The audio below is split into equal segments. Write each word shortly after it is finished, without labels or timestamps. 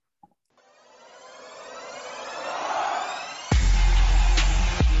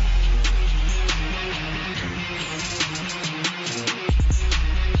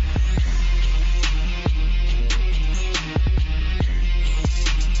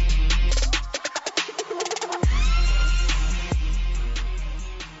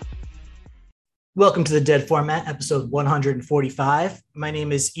Welcome to the Dead Format, episode 145. My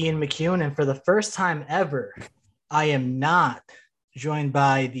name is Ian McCune, and for the first time ever, I am not joined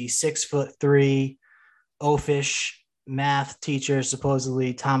by the 6'3" oafish math teacher,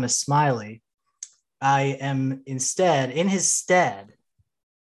 supposedly Thomas Smiley. I am in his stead,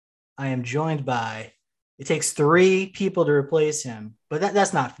 I am joined by. It takes three people to replace him, but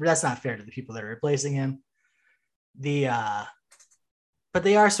that's not fair to the people that are replacing him. The But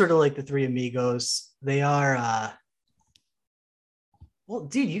they are sort of like the three amigos. They are well,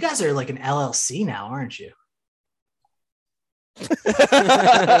 dude, you guys are like an LLC now, aren't you?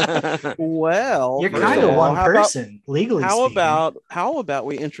 Well, You're first kind of of all, one person, legally how speaking. about how about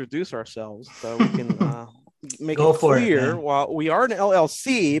we introduce ourselves so we can make Go it for it, clear? man. While we are an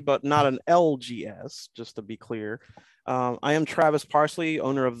LLC, but not an LGS, just to be clear. I am Travis Parsley,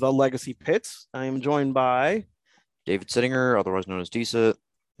 owner of The Legacy Pits. I am joined by David Sittinger, otherwise known as Decent.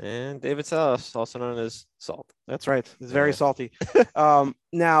 And David Salas, also known as Salt. That's right. It's very Yeah. salty.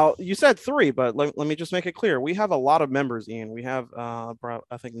 Now you said three, but let me just make it clear. We have a lot of members, Ian. We have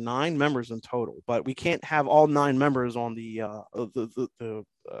I think 9 members in total, but we can't have all 9 members on the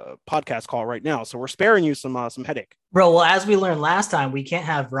podcast call right now. So we're sparing you some headache. Bro, well, as we learned last time, we can't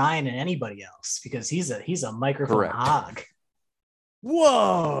have Ryan and anybody else because he's a microphone Correct. hog.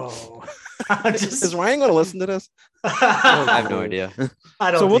 Whoa. Just, Is Ryan going to listen to this? I have no idea.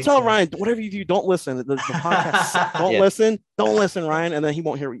 I don't So we'll think tell so. Ryan, whatever you do, don't listen. The podcast, don't Yeah. listen. Don't listen, Ryan, and then he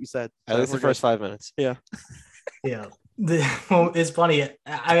won't hear what you said. At least the we're first 5 minutes. Yeah. Well, it's funny.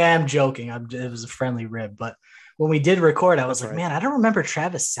 I am joking. It was a friendly rib, but when we did record, I was That's like, right. man, I don't remember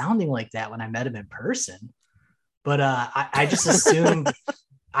Travis sounding like that when I met him in person. But I just assumed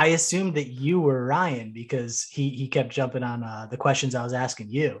that you were Ryan because he kept jumping on the questions I was asking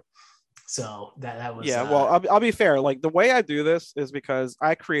you. So that was Well, I'll be fair. Like the way I do this is because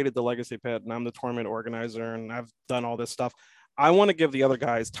I created the Legacy Pit and I'm the tournament organizer and I've done all this stuff. I want to give the other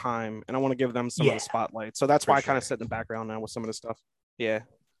guys time and I want to give them some of Yeah. the spotlight. So that's why For I kind of sure. sit in the background now with some of the stuff. Yeah.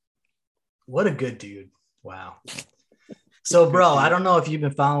 what a good dude. Wow. So, bro, I don't know if you've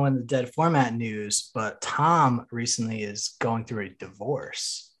been following the Dead Format news, but Tom recently is going through a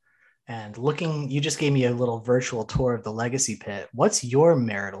divorce. And you just gave me a little virtual tour of the Legacy Pit. What's your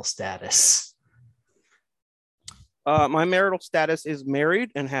marital status? My marital status is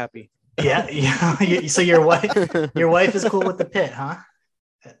married and happy. Yeah. So your wife is cool with the pit, huh?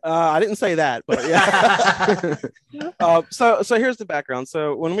 I didn't say that, but yeah. So here's the background.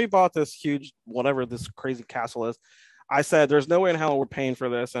 So when we bought this huge, whatever this crazy castle is, I said, there's no way in hell we're paying for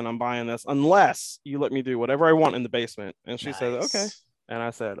this and I'm buying this unless you let me do whatever I want in the basement. And she said, Nice. okay. And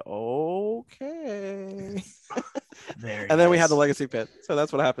I said, okay. Very And then we nice. had the Legacy Pit. So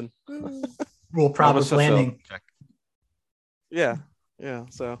that's what happened. Well, proper Promise fulfilled. planning. Yeah. Yeah.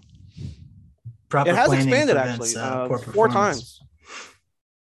 So Proper it has planning expanded prevents, actually poor 4 performance. times.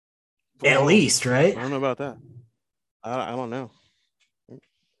 At least, right? I don't know about that. I don't know.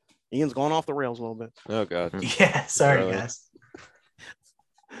 Ian's gone off the rails a little bit. Oh, God. Yeah, sorry, Really? guys.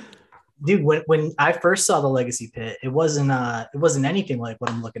 Dude, when I first saw the Legacy Pit, it wasn't anything like what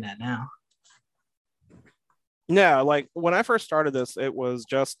I'm looking at now. No, like when I first started this, it was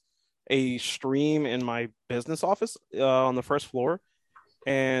just a stream in my business office on the first floor.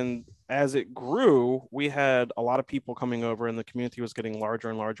 And as it grew, we had a lot of people coming over and the community was getting larger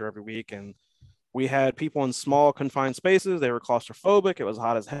and larger every week. And we had people in small confined spaces. They were claustrophobic. It was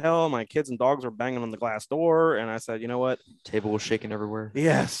hot as hell. My kids and dogs were banging on the glass door. And I said, you know what? Table was shaking everywhere.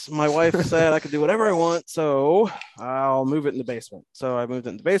 Yes, my wife said I could do whatever I want, so I'll move it in the basement. So I moved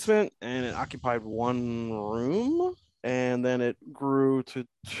it in the basement, and it occupied 1 room, and then it grew to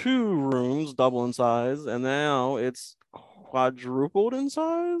 2 rooms, double in size, and now it's quadrupled in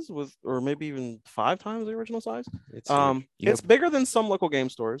size, or maybe even 5 times the original size. It's huge. It's bigger than some local game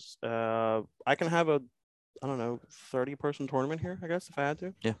stores. I can have a, I don't know, 30-person tournament here, I guess, if I had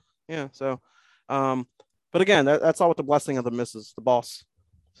to. Yeah. So, but again, that's all with the blessing of the missus, the boss.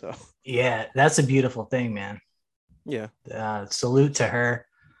 So Yeah, that's a beautiful thing, man. yeah, Salute to her.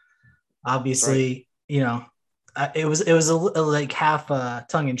 Obviously, it was like half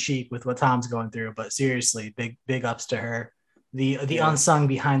tongue in cheek with what Tom's going through, but seriously, big ups to her. The Yeah. unsung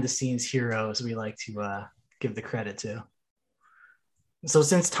behind the scenes heroes we like to give the credit to. So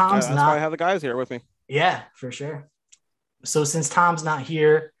since Tom's that's not, why I have the guys here with me. yeah, for sure. So since Tom's not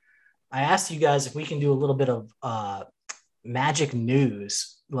here, I asked you guys if we can do a little bit of magic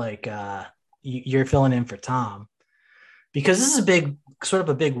news, like you're filling in for Tom, because this is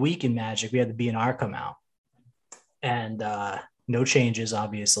a big week in Magic. We had the BNR come out, and no changes,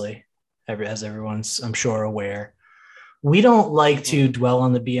 obviously, as everyone's, I'm sure, aware. we don't like to dwell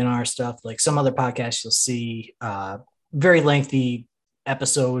on the BNR stuff. Like some other podcasts, you'll see very lengthy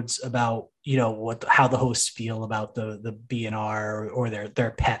episodes about how the hosts feel about the BNR or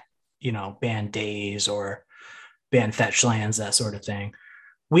their pet band days or band fetch lands, that sort of thing.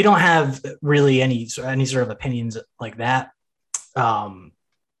 We don't have really any sort of opinions like that. But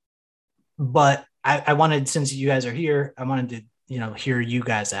I wanted, since you guys are here, I wanted to hear you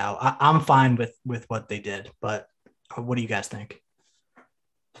guys out. I'm fine with what they did, but what do you guys think?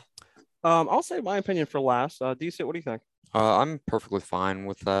 I'll say my opinion for last. DC, what do you think? I'm perfectly fine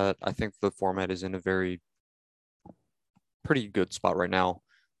with that. I think the format is in a pretty good spot right now.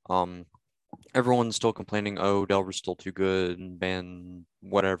 Everyone's still complaining, oh, Delver's still too good and ban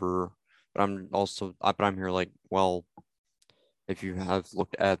whatever. But I'm here like, well, if you have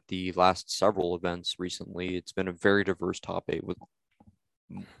looked at the last several events recently, it's been a very diverse top 8 with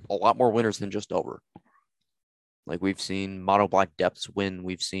a lot more winners than just Delver. Like we've seen Mono Black Depths win.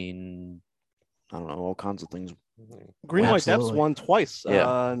 We've seen, I don't know, all kinds of things. Green White Depths won twice.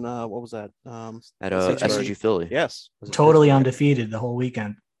 Yeah. And what was that? At SG Philly. Yes. Totally undefeated the whole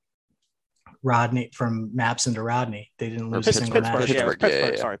weekend. Rodney, from Maps into Rodney, they didn't lose a single match.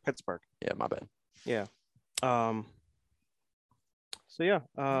 Pittsburgh. Sorry, Pittsburgh. Yeah, my bad. Yeah. So yeah,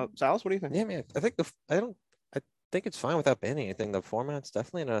 Salas, what do you think? Yeah, man. I think it's fine without banning anything. The format's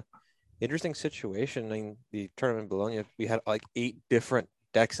definitely in a interesting situation. In the tournament in Bologna, we had like 8 different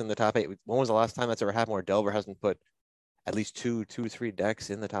decks in the top 8. When was the last time that's ever happened where Delver hasn't put at least 3 decks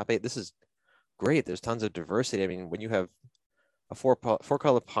in the top 8? This is great. There's tons of diversity. I mean, when you have a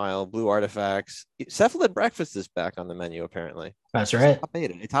 4-color pile, blue artifacts, Cephalid Breakfast is back on the menu apparently. That's right.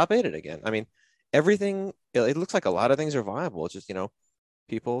 Top 8 it again. I mean, everything. It looks like a lot of things are viable. It's just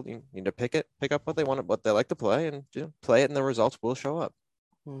people need to pick up what they want, what they like to play, and play it, and the results will show up.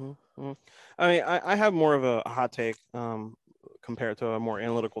 Mm-hmm. I mean, I have more of a hot take compared to a more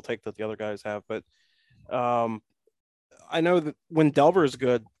analytical take that the other guys have, but I know that when Delver is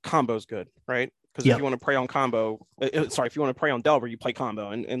good, combo's good, right? Because if you want to prey on combo, if you want to prey on Delver, you play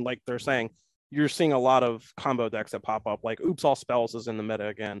combo, and like they're saying, you're seeing a lot of combo decks that pop up. Like Oops All Spells is in the meta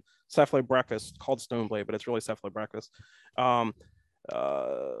again. Cephalid Breakfast, called Stoneblade, but it's really Cephalid Breakfast.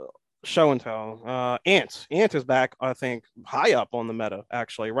 Show and Tell. Ant is back, I think, high up on the meta,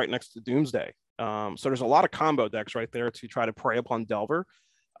 actually, right next to Doomsday. So there's a lot of combo decks right there to try to prey upon Delver.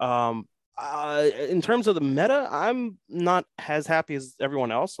 In terms of the meta, I'm not as happy as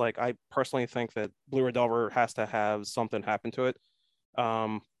everyone else. Like, I personally think that Blue Red Delver has to have something happen to it.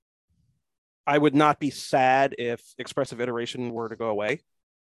 I would not be sad if Expressive Iteration were to go away.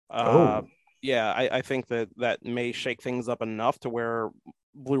 Yeah, I think that may shake things up enough to where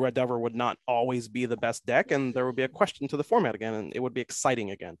Blue Red Delver would not always be the best deck, and there would be a question to the format again, and it would be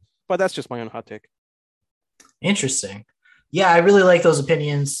exciting again. But that's just my own hot take. Interesting. Yeah, I really like those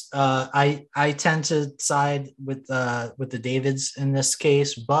opinions. I tend to side with the Davids in this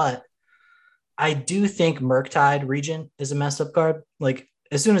case, but I do think Murktide Regent is a messed up card. Like,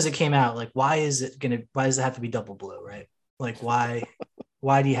 as soon as it came out, like, why does it have to be double blue, right? Like, why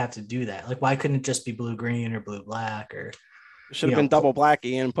do you have to do that? Like, why couldn't it just be blue green or blue black? Or it should have been double black,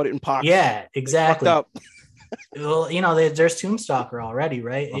 Ian. Put it in pocket. Yeah, exactly. Well, there's Tombstalker already,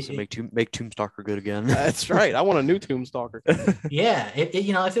 right? Also, make Tombstalker good again. That's right. I want a new Tombstalker. Yeah,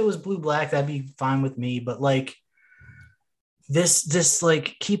 if it was blue black, that'd be fine with me. But like this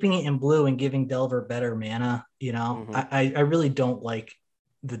like keeping it in blue and giving Delver better mana, I really don't like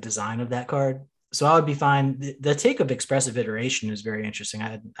the design of that card. So I would be fine. The take of Expressive Iteration is very interesting.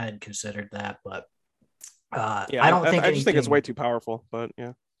 I had considered that, but I just think it's way too powerful. But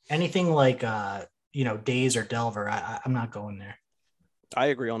yeah, anything like Daze or Delver, I'm not going there. I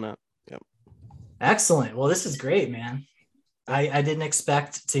agree on that. Yep. Excellent. Well, this is great, man. I didn't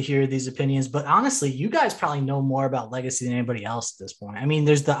expect to hear these opinions, but honestly, you guys probably know more about Legacy than anybody else at this point. I mean,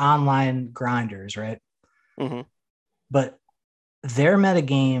 there's the online grinders, right? Mm-hmm. But their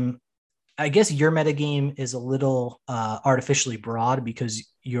metagame, I guess your metagame is a little artificially broad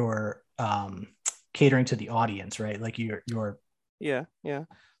because you're catering to the audience, right? Like you're Yeah.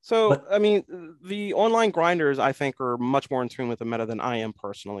 So, I mean, the online grinders, I think, are much more in tune with the meta than I am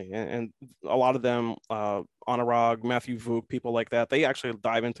personally. And a lot of them, Anurag, Matthew Vuk, people like that, they actually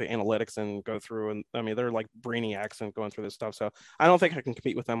dive into analytics and go through. And I mean, they're like brainiacs and going through this stuff. So I don't think I can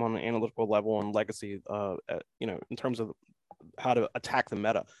compete with them on an analytical level and Legacy, in terms of how to attack the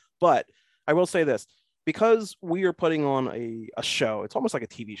meta. But I will say this, because we are putting on a show, it's almost like a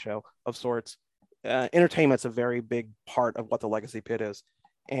TV show of sorts. Entertainment's a very big part of what the Legacy Pit is.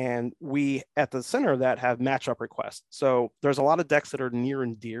 And we, at the center of that, have matchup requests. So there's a lot of decks that are near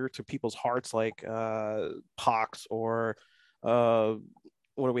and dear to people's hearts, like Pox or what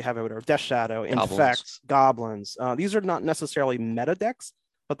do we have over there? Death Shadow, Infect, Goblins. These are not necessarily meta decks,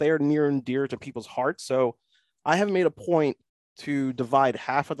 but they are near and dear to people's hearts. So I have made a point to divide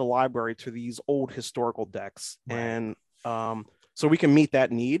half of the library to these old historical decks. Right. And so we can meet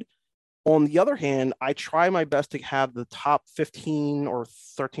that need. On the other hand, I try my best to have the top 15 or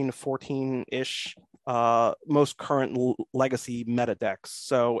 13 to 14-ish most current legacy meta decks.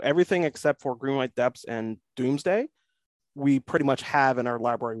 So everything except for Green White Depths and Doomsday, we pretty much have in our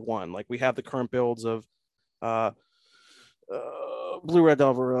library one. Like we have the current builds of Blue Red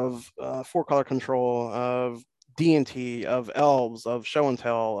Delver, of 4-color control, of D&T, of Elves, of Show and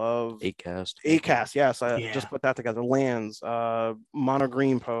Tell, of 8-cast. Yes, I just put that together. Lands, mono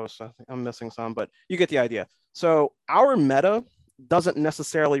green posts. I think I'm missing some, but you get the idea. So our meta doesn't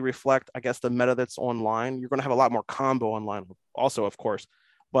necessarily reflect, I guess, the meta that's online. You're going to have a lot more combo online also, of course.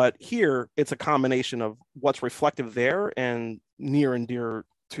 But here, it's a combination of what's reflective there and near and dear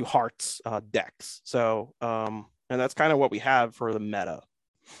to hearts decks. So, and that's kind of what we have for the meta.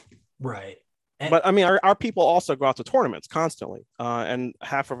 Right. But I mean, our people also go out to tournaments constantly, and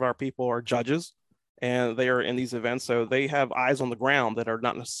half of our people are judges, and they are in these events, so they have eyes on the ground that are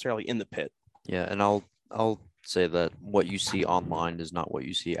not necessarily in the pit. Yeah, and I'll say that what you see online is not what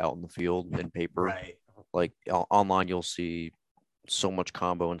you see out in the field in paper. Right. Like online, you'll see so much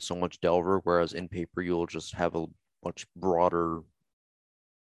combo and so much Delver, whereas in paper, you'll just have a much broader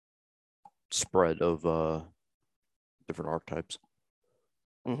spread of different archetypes.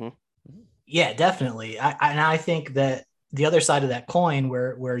 Mm-hmm. Yeah, definitely. I think that the other side of that coin,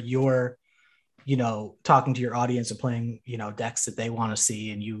 where you're, talking to your audience and playing, decks that they want to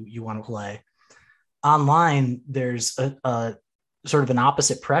see and you want to play online, there's a sort of an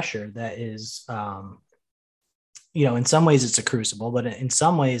opposite pressure that is, in some ways it's a crucible, but in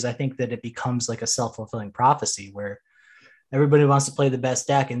some ways I think that it becomes like a self-fulfilling prophecy where everybody wants to play the best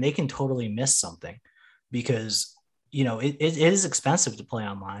deck and they can totally miss something because, it is expensive to play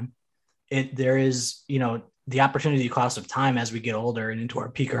online. There is, the opportunity cost of time as we get older and into our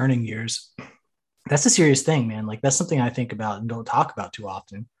peak earning years. That's a serious thing, man. Like that's something I think about and don't talk about too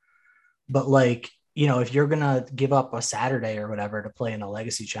often. But like, if you're going to give up a Saturday or whatever to play in a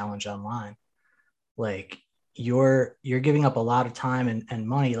legacy challenge online, like you're giving up a lot of time and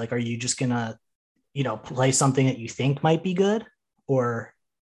money. Like, are you just going to, play something that you think might be good? Or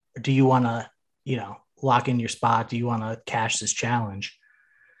do you want to, lock in your spot? Do you want to cash this challenge?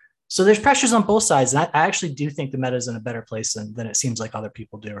 So there's pressures on both sides. And I actually do think the meta is in a better place than it seems like other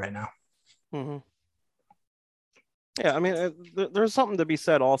people do right now. Mm-hmm. Yeah, I mean, there's something to be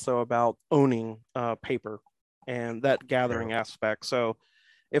said also about owning paper and that gathering aspect. So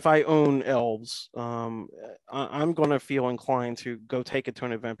if I own Elves, I'm going to feel inclined to go take it to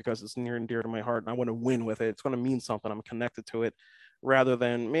an event because it's near and dear to my heart and I want to win with it. It's going to mean something. I'm connected to it. Rather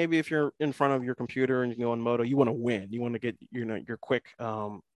than maybe if you're in front of your computer and you go on Moto, you want to win. You want to get your quick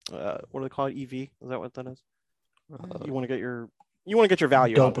what do they call it? EV? Is that what that is? You want to get your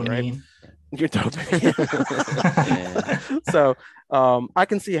value dopamine. Out of it, right? Your dopamine. So I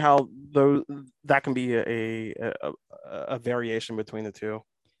can see how that can be a variation between the two.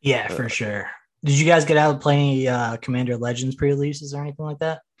 Yeah, for sure. Did you guys get out and play any Commander Legends pre-releases or anything like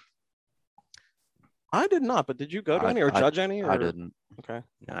that? I did not, but did you go to any or judge any? Or? I didn't. Okay.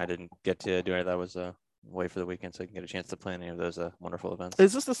 No, I didn't get to do any of that. Was away for the weekend, so I can get a chance to play any of those wonderful events.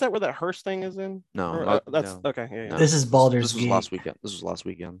 Is this the set where that Hearst thing is in? No, that's no. Okay. Yeah. No. This is Baldur's This was Gate. last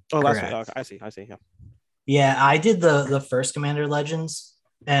weekend. Oh, last Correct. week. Okay. I see. Yeah. Yeah, I did the first Commander Legends,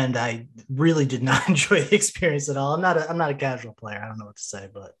 and I really did not enjoy the experience at all. I'm not a casual player. I don't know what to say,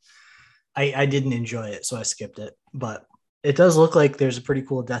 but I didn't enjoy it, so I skipped it. But it does look like there's a pretty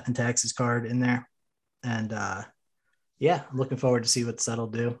cool Death and Taxes card in there, and yeah, I'm looking forward to see what the set will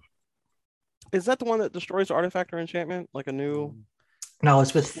do. Is that the one that destroys artifact or enchantment? Like a new? No,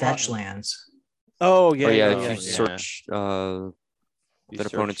 it's with fetch lands. Oh yeah. If you search that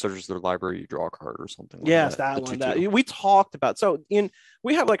opponent searches their library, you draw a card or something. Yes, that one. That we talked about. So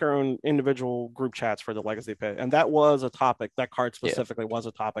we have like our own individual group chats for the Legacy Pit, and that was a topic. That card specifically was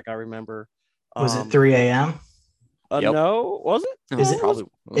a topic. I remember. Was it 3 a.m.? Yep. No, was it?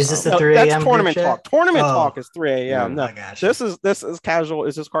 Is this the 3 a.m.? That's tournament talk. Tournament talk is 3 a.m. No, this is casual.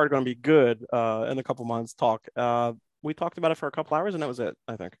 Is this card going to be good in a couple months? Talk. We talked about it for a couple hours, and that was it.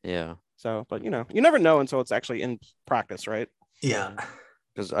 I think. Yeah. So, but you never know until it's actually in practice, right? Yeah.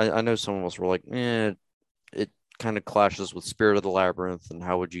 Because I know some of us were like, it kind of clashes with Spirit of the Labyrinth, and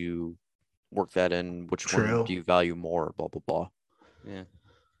how would you work that in? Which one do you value more? Blah blah blah. Yeah.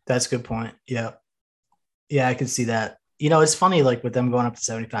 That's a good point. Yeah. Yeah, I could see that. It's funny, like with them going up to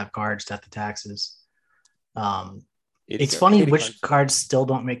 75 cards, death of taxes. Um, 80 it's cards. funny 80 which cards. cards still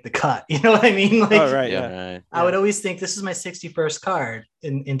don't make the cut. You know what I mean? Like, Oh, right. Yeah. Yeah. Right. I would always think this is my 61st card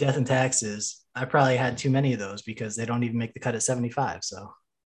in death and taxes. I probably had too many of those because they don't even make the cut at 75. So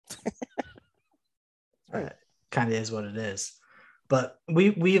Right. kind of is what it is. But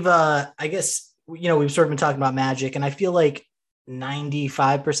we've I guess we've sort of been talking about Magic, and I feel like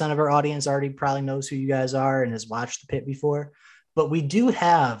 95% of our audience already probably knows who you guys are and has watched the pit before. But we do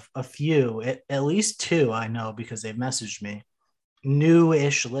have a few, at least two, I know because they've messaged me,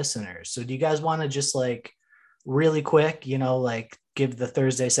 new-ish listeners. So do you guys want to just like really quick, like give the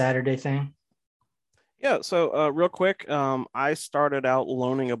Thursday, Saturday thing? Yeah, so real quick, I started out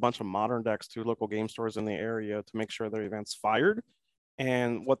loaning a bunch of modern decks to local game stores in the area to make sure their events fired.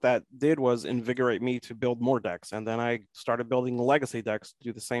 And what that did was invigorate me to build more decks. And then I started building legacy decks to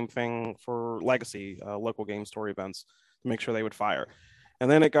do the same thing for legacy local game store events to make sure they would fire.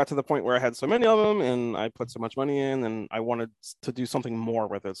 And then it got to the point where I had so many of them and I put so much money in and I wanted to do something more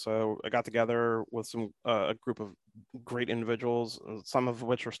with it. So I got together with a group of great individuals, some of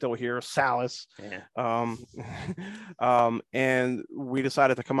which are still here, Salas. Yeah. And we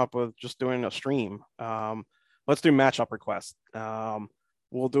decided to come up with just doing a stream. Let's do matchup requests.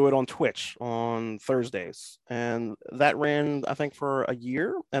 We'll do it on Twitch on Thursdays. And that ran, I think, for a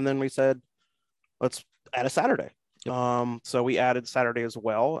year. And then we said, let's add a Saturday. So we added Saturday as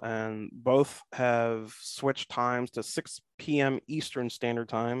well, and both have switched times to 6 p.m. Eastern Standard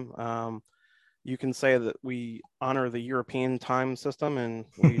Time. You can say that we honor the European time system, and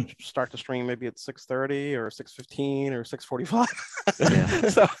we start the stream maybe at 6:30 or 6:15 or 6:45. Yeah.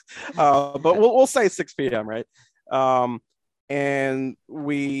 So, but we'll say 6 p.m. right? And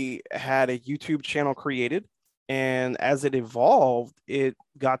we had a YouTube channel created, and as it evolved, it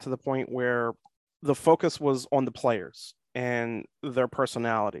got to the point where the focus was on the players and their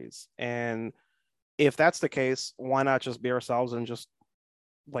personalities. And if that's the case, why not just be ourselves and just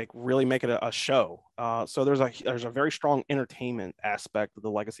like really make it a show? So there's a very strong entertainment aspect of the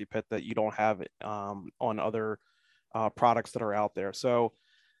Legacy Pit that you don't have on other products that are out there. So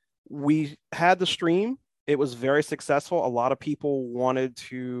we had the stream. It was very successful. A lot of people wanted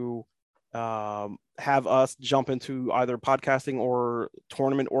to have us jump into either podcasting or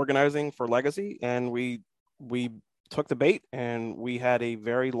tournament organizing for Legacy, and we took the bait, and we had a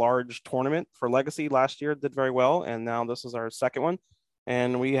very large tournament for Legacy last year. Did very well, and now this is our second one,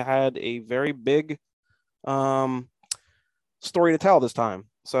 and we had a very big story to tell this time.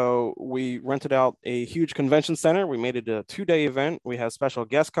 So we rented out a huge convention center. We made it a 2-day event. We have special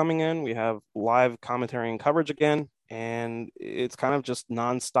guests coming in. We have live commentary and coverage again. And it's kind of just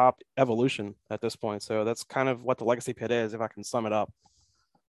nonstop evolution at this point. So that's kind of what the Legacy Pit is, if I can sum it up.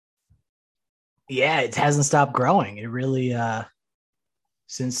 Yeah, it hasn't stopped growing. It really,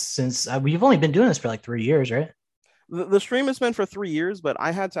 since we've only been doing this for like 3 years, right? The stream has been for 3 years, but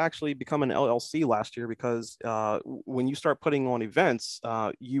I had to actually become an LLC last year because when you start putting on events,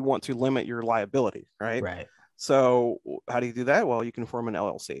 you want to limit your liability, right? Right. So how do you do that? Well, you can form an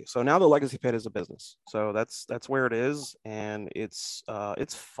LLC. So now the Legacy Pit is a business. So that's where it is, and it's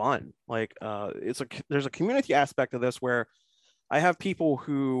fun. Like there's a community aspect of this where I have people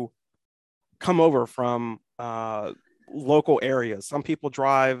who come over from local areas. Some people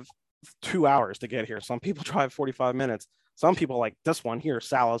drive 2 hours to get here. Some people drive 45 minutes. Some people, like this one here,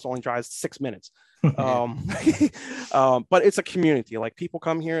 Salas, only drives 6 minutes. But it's a community. Like people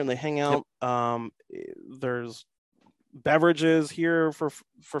come here and they hang out. There's beverages here for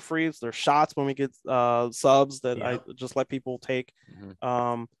free. There's shots when we get subs that I just let people take.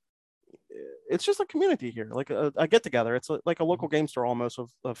 It's just a community here, like a get together. It's like a local game store almost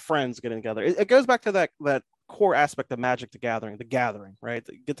of friends getting together. It goes back to that core aspect of Magic: The Gathering, right?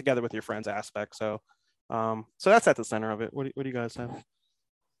 The get together with your friends aspect. So that's at the center of it. What do you guys have?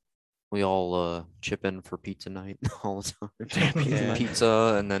 We all chip in for pizza night all the time. Yeah.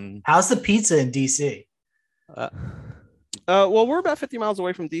 Pizza, and then How's the pizza in DC? Well, we're about 50 miles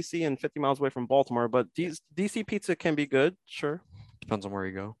away from DC and 50 miles away from Baltimore, but DC pizza can be good, sure. depends on where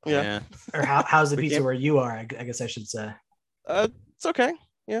you go. Yeah. Or how's the pizza where you are? I guess I should say. It's okay.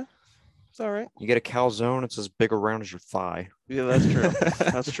 Yeah, it's all right. You get a calzone, it's as big around as your thigh. Yeah, that's true.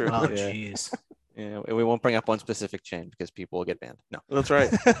 That's true. Oh, Yeah. jeez. Yeah, we won't bring up one specific chain because people will get banned. No, That's right.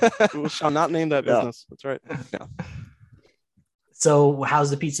 We shall not name that No. business. That's right. So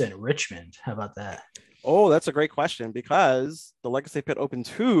how's the pizza in Richmond? How about that? Oh, that's a great question because the Legacy Pit Open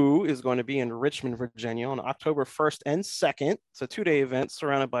 2 is going to be in Richmond, Virginia on October 1st and 2nd. It's a 2-day event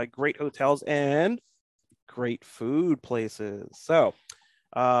surrounded by great hotels and great food places. So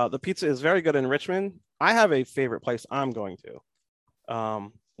The pizza is very good in Richmond. I have a favorite place I'm going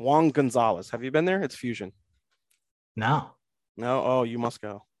to. Juan Gonzalez. Have you been there? It's fusion. No. No? Oh, you must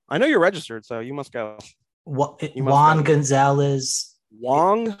go. I know you're registered, so you must go. Juan Gonzalez.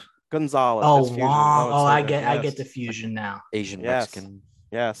 Juan Gonzalez. Oh, It's fusion. Juan. It's Oh, so I good. get I Yes. get the fusion now. Asian Yes. Mexican.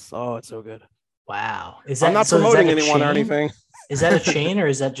 Yes. Oh, it's so good. Wow. Is I'm not so is promoting that a anyone or chain? anything. Is that a chain or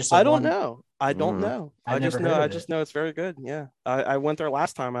is that just a I don't one? know. I don't Mm. know. I I've just never know. heard I of just it. know it's very good. Yeah. I went there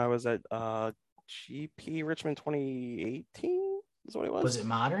last time. I was at GP Richmond 2018. Is what it was. Was it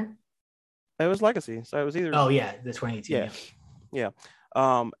modern? It was Legacy. So it was either. Oh yeah, the 2018. Yeah.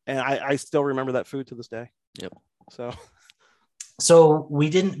 Yeah. And I still remember that food to this day. Yep. So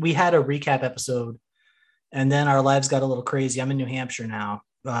we had a recap episode, and then our lives got a little crazy. I'm in New Hampshire now,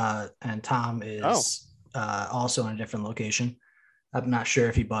 and Tom is also in a different location. I'm not sure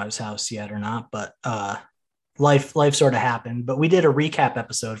if he bought his house yet or not, but life sort of happened. But we did a recap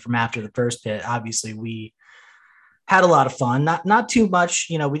episode from after the first pit. Obviously, we had a lot of fun. Not too much,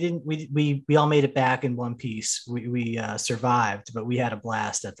 we all made it back in one piece. We survived, but we had a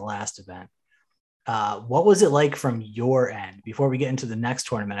blast at the last event. What was it like from your end? Before we get into the next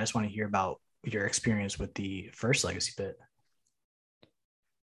tournament, I just want to hear about your experience with the first Legacy Pit.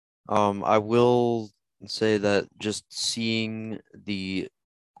 I will say that just seeing the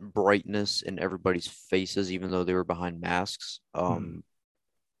brightness in everybody's faces, even though they were behind masks,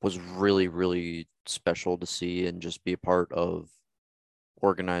 was really, really special to see and just be a part of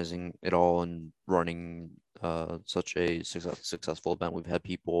organizing it all and running such a successful event. We've had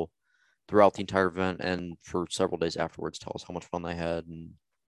people throughout the entire event and for several days afterwards tell us how much fun they had and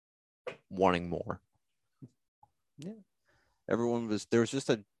wanting more. Yeah. There was just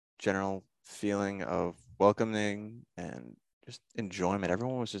a general feeling of welcoming and just enjoyment.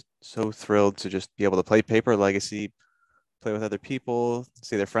 Everyone was just so thrilled to just be able to play Paper Legacy, play with other people,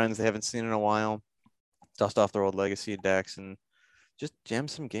 see their friends they haven't seen in a while, dust off their old Legacy decks, and just jam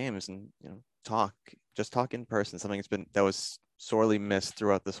some games and talk in person. Something that was sorely missed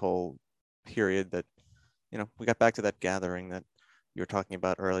throughout this whole period. That we got back to that gathering that you were talking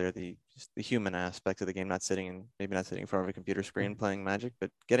about earlier, the human aspect of the game, maybe not sitting in front of a computer screen playing Magic, but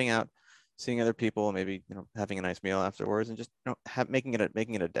getting out, seeing other people, maybe having a nice meal afterwards, and just making it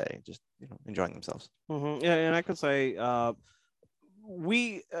a day, just enjoying themselves. Mm-hmm. Yeah, and I could say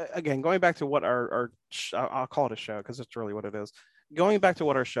we again, going back to what our I'll call it a show because it's really what it is. Going back to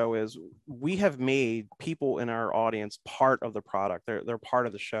what our show is, we have made people in our audience part of the product. They're part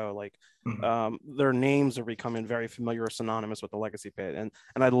of the show. Like their names are becoming very familiar or synonymous with the Legacy Pit, and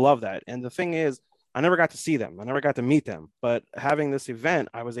I love that. And the thing is, I never got to see them. I never got to meet them. But having this event,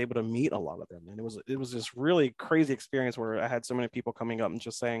 I was able to meet a lot of them, and it was this really crazy experience where I had so many people coming up and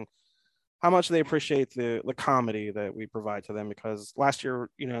just saying how much they appreciate the comedy that we provide to them. Because last year,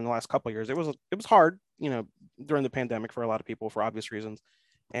 in the last couple of years, it was hard, during the pandemic for a lot of people for obvious reasons.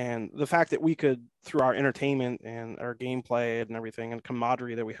 And the fact that we could, through our entertainment and our gameplay and everything and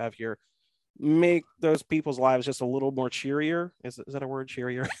camaraderie that we have here, make those people's lives just a little more cheerier. Is that a word,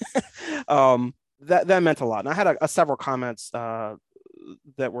 cheerier? That meant a lot. And I had several comments that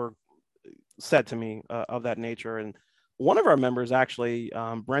were said to me of that nature. And one of our members, actually,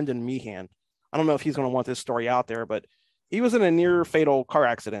 Brendan Meehan, I don't know if he's going to want this story out there, but he was in a near fatal car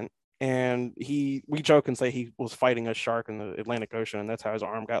accident. And we joke and say he was fighting a shark in the Atlantic Ocean, and that's how his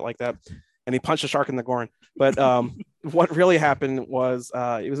arm got like that. And he punched a shark in the groin. But what really happened was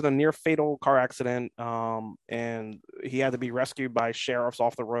it was in a near fatal car accident, and he had to be rescued by sheriffs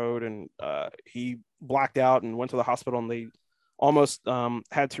off the road. And he blacked out and went to the hospital, and they almost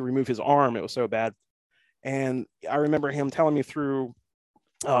had to remove his arm. It was so bad. And I remember him telling me through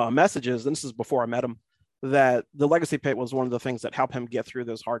messages, and this is before I met him, that the Legacy Pit was one of the things that helped him get through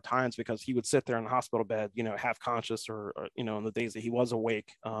those hard times, because he would sit there in the hospital bed, half conscious or in the days that he was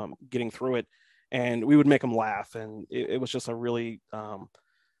awake, getting through it. And we would make him laugh. And it was just a really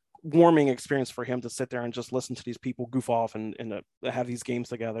warming experience for him to sit there and just listen to these people goof off and have these games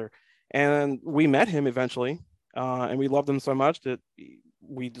together. And we met him eventually, and we loved him so much that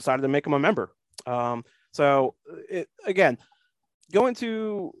we decided to make him a member. So again, going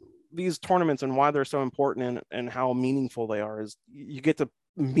to these tournaments and why they're so important and how meaningful they are is you get to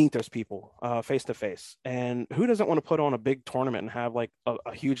meet those people face to face. And who doesn't want to put on a big tournament and have like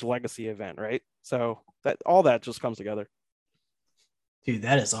a huge Legacy event, right? So that all that just comes together. Dude,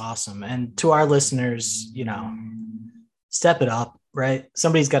 that is awesome. And to our listeners, step it up, right?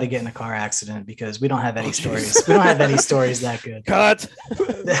 Somebody's got to get in a car accident, because we don't have any stories. We don't have any stories that good. Cut.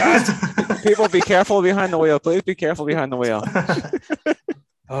 People, be careful behind the wheel. Please be careful behind the wheel.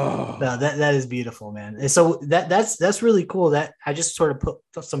 Oh, No, that is beautiful, man. And so that's really cool. That I just sort of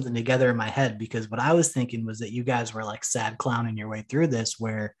put something together in my head, because what I was thinking was that you guys were like sad clowning your way through this,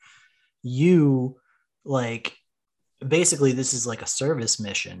 where you like basically this is like a service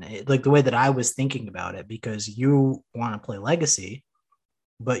mission, like the way that I was thinking about it, because you want to play Legacy,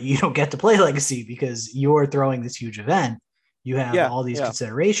 but you don't get to play Legacy because you're throwing this huge event. You have yeah, all these yeah,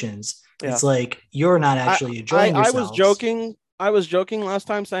 considerations. yeah. It's like you're not actually enjoying I was yourselves. joking. I was joking last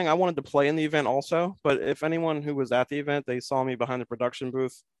time saying I wanted to play in the event also, but if anyone who was at the event, they saw me behind the production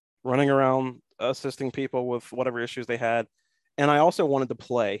booth running around assisting people with whatever issues they had. And I also wanted to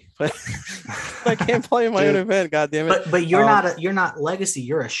play, but I can't play in my own Dude. event. God damn it! But you're not Legacy.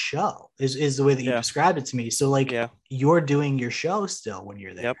 You're a show. Is the way that you Yeah, described it to me. So like yeah, you're doing your show still when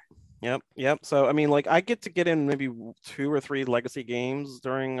you're there. yep, yep. So I mean, like, I get to get in maybe 2 or 3 Legacy games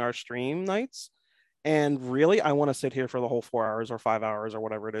during our stream nights, and really, I want to sit here for the whole 4 hours or 5 hours or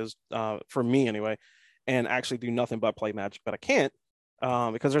whatever it is, for me anyway, and actually do nothing but play Magic, but I can't.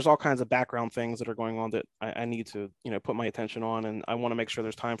 Because there's all kinds of background things that are going on that I need to, put my attention on, and I want to make sure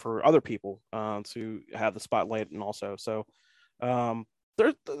there's time for other people to have the spotlight, and also so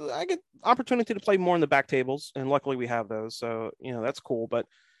there I get opportunity to play more in the back tables, and luckily we have those, so that's cool. But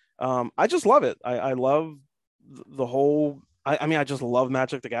I just love it. I love the whole. I mean, I just love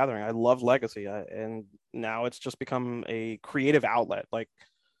Magic the Gathering. I love Legacy, and now it's just become a creative outlet. Like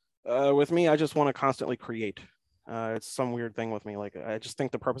with me, I just want to constantly create. It's some weird thing with me. Like, I just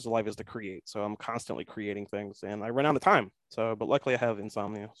think the purpose of life is to create. So I'm constantly creating things, and I run out of time. So, but luckily I have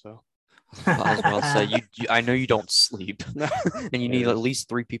insomnia. So I was about to say I know you don't sleep, no. and you need Yeah. at least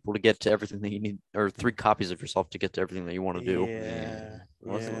 3 people to get to everything that you need, or 3 copies of yourself to get to everything that you want to do. Yeah.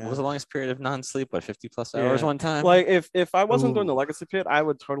 What was the longest period of non-sleep? What, 50 plus Yeah. hours one time? Like, if I wasn't doing the Ooh. Legacy Pit, I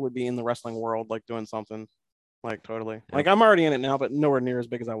would totally be in the wrestling world, like doing something. Like, totally. Like, I'm already in it now, but nowhere near as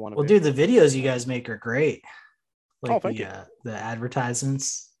big as I want to Well, be. dude, the videos you guys make are great. Oh, Like thank you. the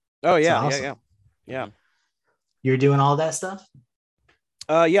advertisements. Oh It's yeah, awesome. yeah. You're doing all that stuff.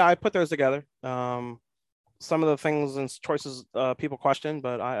 Yeah, I put those together. Some of the things and choices people question,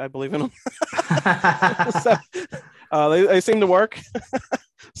 but I believe in them. So, they seem to work.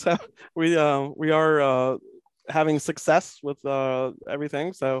 So we are having success with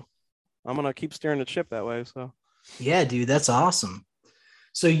everything. So I'm gonna keep steering the ship that way. So Yeah, dude, that's awesome.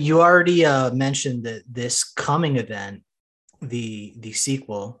 So you already mentioned that this coming event, the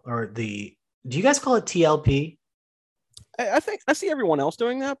sequel, or the, do you guys call it TLP? I think I see everyone else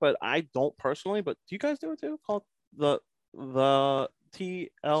doing that, but I don't personally. But do you guys do it too? Called the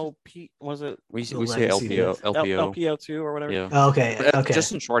TLP? Was it We The say Legacy LPO, Pit. LPO. LPO2 or whatever? Yeah. Oh, okay, okay,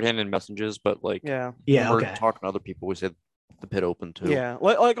 Just in shorthand and messages, but like Yeah. yeah, when we're okay. talking to other people, we say the pit open too. Yeah,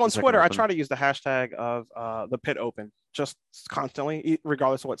 like on The second Twitter, I open. try to use the hashtag of the pit open just constantly,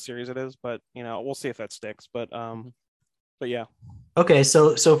 regardless of what series it is. But we'll see if that sticks. But yeah. Okay,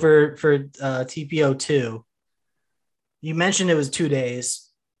 so for TPO2, you mentioned it was 2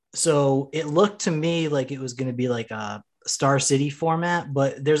 days. So it looked to me like it was going to be like a Star City format,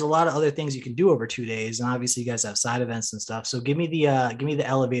 but there's a lot of other things you can do over 2 days, and obviously you guys have side events and stuff. So give me the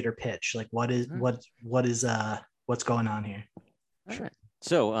elevator pitch. Like what is what's going on here? All right.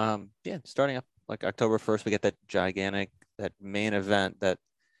 So, yeah, starting up like October 1st, we get that main event, that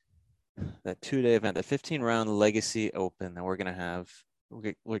 2-day event, that 15-round Legacy Open that we're gonna have.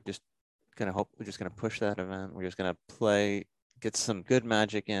 We're just gonna push that event. We're just gonna play, get some good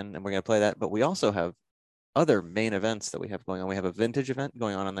Magic in, and we're gonna play that. But we also have other main events that we have going on. We have a vintage event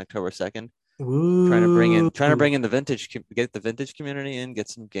going on October 2nd. Ooh. Trying to bring in the vintage, get the vintage community in, get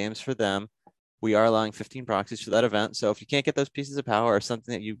some games for them. We are allowing 15 proxies for that event. So if you can't get those pieces of power or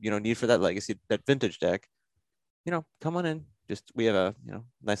something that you need for that Legacy, that vintage deck, come on in. We have a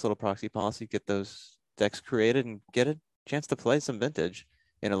nice little proxy policy. Get those decks created and get a chance to play some vintage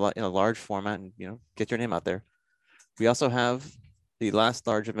in a large format, and get your name out there. We also have the last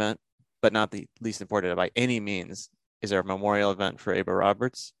large event, but not the least important by any means, is our memorial event for Ava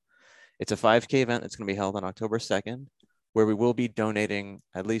Roberts. It's a 5K event that's going to be held on October 2nd, where we will be donating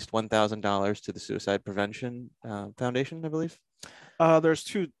at least $1,000 to the Suicide Prevention Foundation, I believe. There's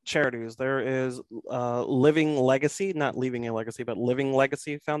 2 charities. There is Living Legacy, not Leaving a Legacy, but Living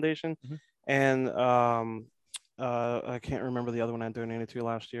Legacy Foundation, and I can't remember the other one I donated to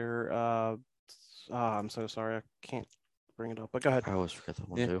last year. I'm so sorry, I can't bring it up. But go ahead. I always forget that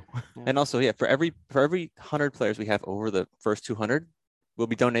one Yeah. too. And also, for every 100 players we have over the first 200, we'll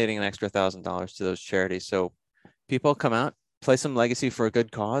be donating an extra $1,000 to those charities. So people come out, play some Legacy for a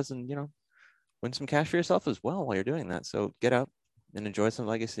good cause, and win some cash for yourself as well while you're doing that. So get out and enjoy some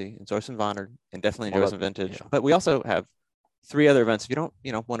Legacy, enjoy some Vonner, and definitely enjoy some vintage. Yeah. But we also have 3 other events. If you don't,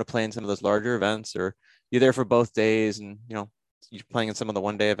 want to play in some of those larger events, or you're there for both days and, you're playing in some of the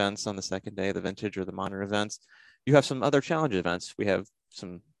 1-day events on the second day, the vintage or the modern events, you have some other challenge events. We have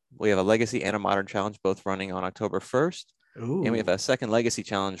a legacy and a modern challenge, both running on October 1st. Ooh. And we have a second legacy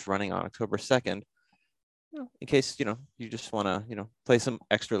challenge running on October 2nd. In case, you just want to, play some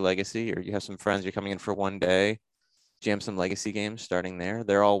extra legacy, or you have some friends, you're coming in for 1 day, jam some legacy games starting there.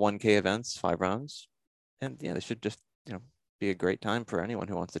 They're all 1K events, 5 rounds. And yeah, they should just, be a great time for anyone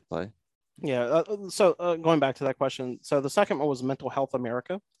who wants to play. Yeah. So going back to that question, so the second one was Mental Health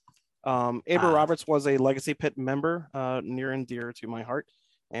America. Abra Roberts was a Legacy Pit member, near and dear to my heart,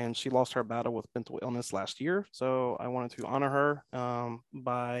 and she lost her battle with mental illness last year. So I wanted to honor her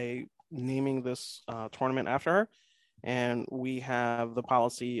by naming this tournament after her. And we have the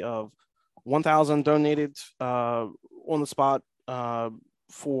policy of 1,000 donated on the spot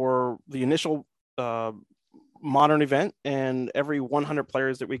for the initial modern event, and every 100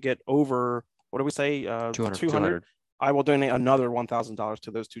 players that we get over, what do we say, 200, I will donate another $1,000 to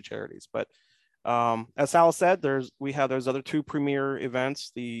those 2 charities. But as Sal said, we have those other 2 premier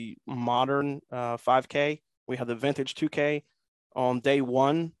events, the modern 5K, we have the vintage 2K. On day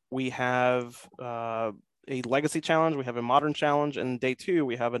 1 we have a legacy challenge, we have a modern challenge, and day 2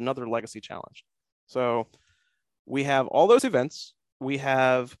 we have another legacy challenge. So we have all those events. We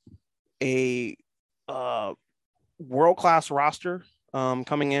have a world-class roster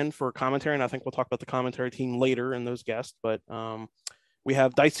coming in for commentary, and I think we'll talk about the commentary team later and those guests. But we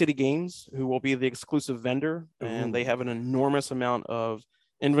have Dice City Games, who will be the exclusive vendor, and they have an enormous amount of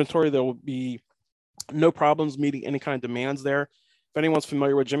inventory. There will be no problems meeting any kind of demands there. If anyone's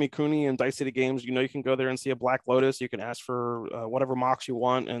familiar with Jimmy Cooney and Dice City Games, you can go there and see a Black Lotus. You can ask for whatever mocks you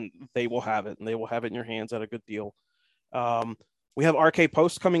want, and they will have it, and they will have it in your hands at a good deal. We have RK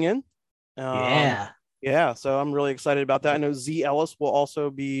Post coming in. Yeah, so I'm really excited about that. I know Z Ellis will also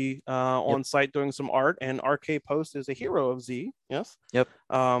be on site doing some art, and RK Post is a hero of Z. Yes. Yep.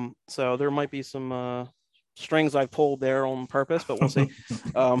 So there might be some strings I pulled there on purpose, but we'll see.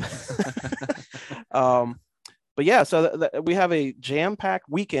 But yeah, so we have a jam-packed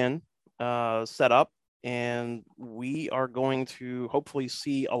weekend set up, and we are going to hopefully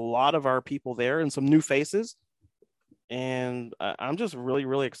see a lot of our people there and some new faces. And I'm just really,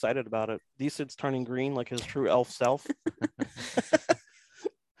 really excited about it. Decid's turning green like his true elf self.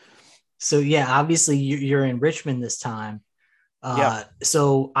 So yeah, obviously you're in Richmond this time.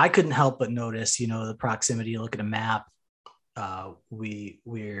 So I couldn't help but notice, the proximity. Look at a map.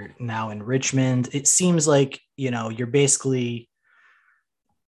 We're now in Richmond. It seems like, you're basically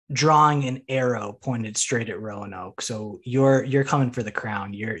drawing an arrow pointed straight at Roanoke. So you're coming for the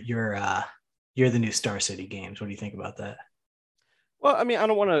crown. You're the new Star City Games. What do you think about that? Well, I mean, I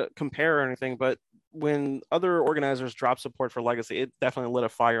don't want to compare or anything, but when other organizers drop support for Legacy, it definitely lit a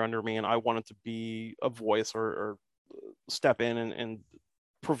fire under me, and I wanted to be a voice or step in and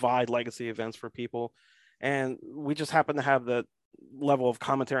provide Legacy events for people. And we just happen to have the level of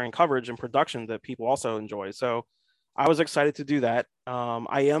commentary and coverage and production that people also enjoy. So I was excited to do that.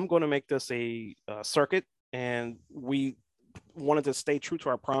 I am going to make this a circuit, and we wanted to stay true to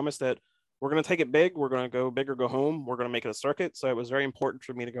our promise that we're going to take it big. We're going to go big or go home. We're going to make it a circuit. So it was very important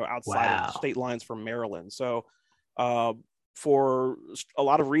for me to go outside of the state lines for Maryland. So for a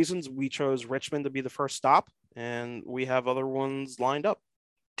lot of reasons, we chose Richmond to be the first stop, and we have other ones lined up.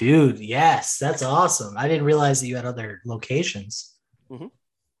 Dude, yes, that's awesome. I didn't realize that you had other locations. Mm-hmm.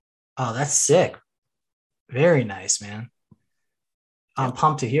 Oh, that's sick. Very nice, man. I'm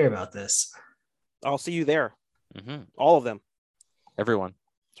pumped to hear about this. I'll see you there. Mm-hmm. All of them. Everyone.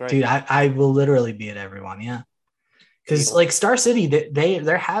 Right. Dude, I will literally be at everyone. Yeah. Because like Star City,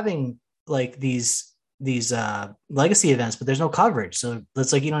 they're having like these legacy events, but there's no coverage. So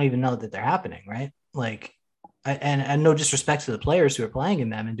it's like, you don't even know that they're happening. Right. Like, and no disrespect to the players who are playing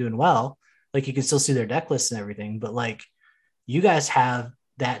in them and doing well. Like you can still see their deck lists and everything, but like you guys have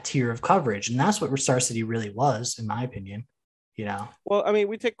that tier of coverage. And that's what Star City really was, in my opinion. Well, I mean,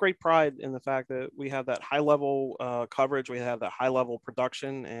 we take great pride in the fact that we have that high level coverage, we have that high level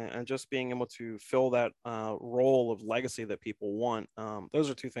production, and just being able to fill that role of legacy that people want. Those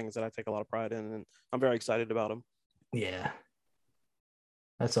are 2 things that I take a lot of pride in, and I'm very excited about them. Yeah,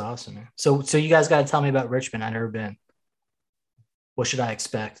 that's awesome, man. So you guys got to tell me about Richmond. I've never been. What should I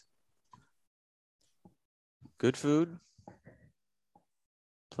expect? Good food,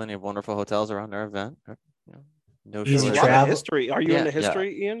 plenty of wonderful hotels around our event. No easy shortage. travel. History. Are you into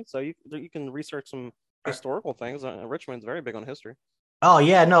history, Ian? So you can research some historical things. Richmond's very big on history. Oh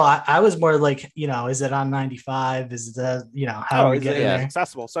yeah, no, I was more like, is it on 95? Is it how are we Is getting it there?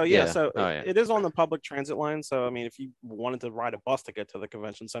 accessible? So Yeah. so Oh, yeah. it is on the public transit line. So I mean, if you wanted to ride a bus to get to the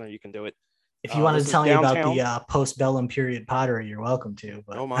convention center, you can do it. If you wanted This to is tell me about downtown. the postbellum period pottery, you're welcome to,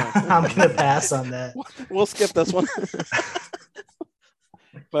 but Oh my. I'm gonna pass on that. We'll skip this one.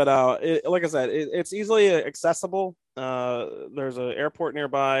 But like I said, it's easily accessible. There's an airport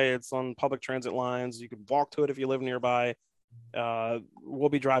nearby. It's on public transit lines. You can walk to it if you live nearby. We'll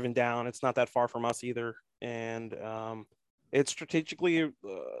be driving down. It's not that far from us either, and it's strategically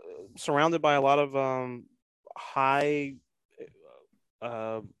surrounded by a lot of high,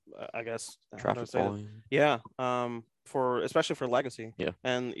 I guess, how do I Traffic say that? volume. Yeah, for especially for Legacy, Yeah.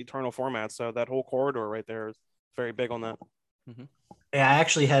 and Eternal formats. So that whole corridor right there is very big on that. Yeah, I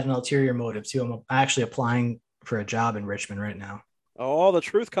actually had an ulterior motive too. I'm actually applying for a job in Richmond right now. Oh, the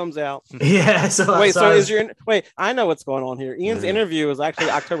truth comes out. Yeah. So Wait, so I is your wait? I know what's going on here. Ian's interview is actually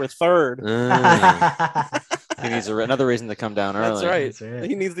October 3rd. He needs another reason to come down That's early. right. That's right.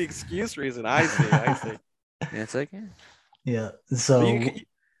 He needs the excuse reason. I see. I see. Yeah, it's like, Yeah. But So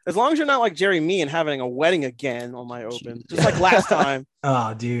as long as you're not like Jerry me and having a wedding again on my open, just like last time.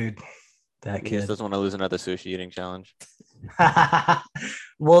 oh dude, that he just kid. doesn't want to lose another sushi eating challenge.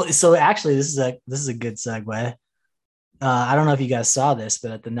 Well, so actually this is a good segue. I don't know if you guys saw this,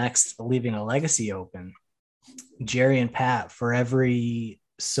 but at the next Leaving a Legacy Open, Jerry and Pat, for every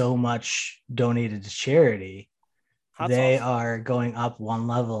so much donated to charity, Hot they sauce. are going up one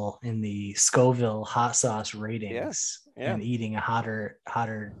level in the Scoville hot sauce ratings Yeah. and eating a hotter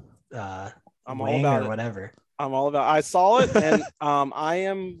I'm all wing about or it. whatever. I'm all about. I saw it, and I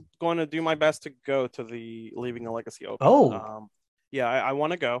am going to do my best to go to the Leaving a Legacy Open. Oh. Yeah, I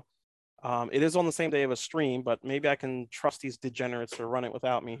want to go. It is on the same day of a stream, but maybe I can trust these degenerates to run it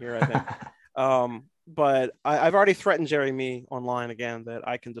without me here, I think. But I've already threatened Jerry me online again that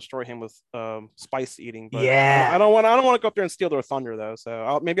I can destroy him with spice eating. But Yeah. I don't want to go up there and steal their thunder though.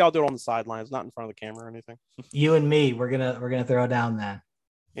 So maybe I'll do it on the sidelines, not in front of the camera or anything. You and me, we're gonna throw down then.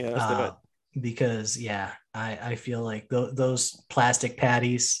 Yeah, let's do it. Because I feel like those plastic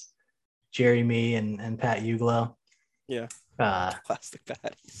patties, Jerry, me, and Pat Uglow. Yeah. Plastic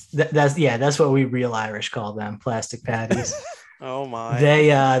patties. That's what we real Irish call them, plastic patties. Oh my. They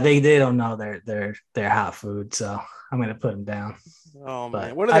don't know their hot food, so I'm gonna put them down. Oh But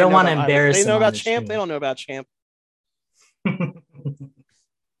man. What do I they don't know want to about embarrass Irish? They know them on about the Champ. They stream. don't know about Champ.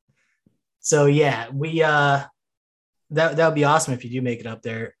 So yeah, we that would be awesome if you do make it up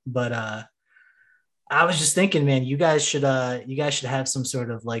there. But I was just thinking, man, you guys should have some sort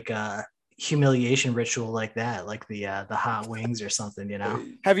of like humiliation ritual like that, like the hot wings or something, you know.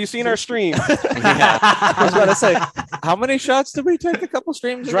 Have you seen our stream? Yeah. I was about to say, how many shots did we take a couple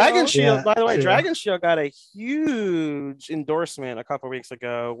streams ago? Dragon Shield, Yeah, by the way, true. Dragon Shield got a huge endorsement a couple weeks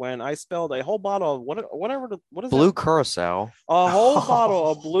ago when I spilled a whole bottle of what is Blue that? curacao. A whole Oh. bottle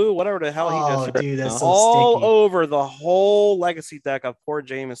of blue, whatever the hell he Oh, just dude, that's so all sticky. over the whole legacy deck of poor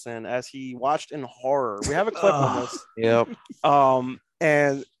Jameson as he watched in horror. We have a clip on Oh. this. Yep.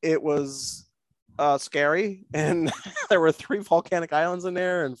 And it was scary, and there were 3 volcanic islands in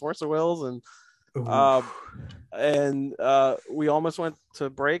there and Force of Wills, and Ooh. we almost went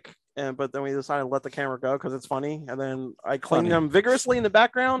to break, but then we decided to let the camera go because it's funny, and then I cleaned them vigorously in the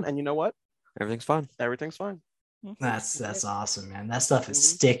background, and you know what, Everything's fine. everything's fine. That's awesome, man. That stuff is Mhm.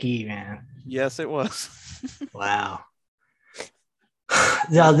 sticky, man. Yes, it was. Wow.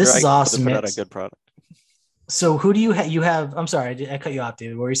 No, this is Dragon awesome, put man. out a good product. So who do you have? You have? I'm sorry, I cut you off,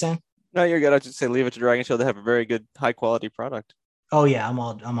 David. What were you saying? No, you're good. I just say leave it to Dragon Shield. They have a very good, high quality product. Oh yeah, I'm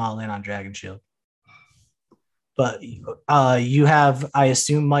all in on Dragon Shield. But you have, I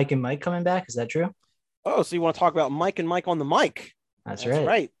assume, Mike and Mike coming back. Is that true? Oh, so you want to talk about Mike and Mike on the mic? That's right.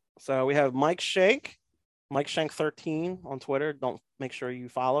 Right. So we have Mike Shank 13 on Twitter. Don't make sure you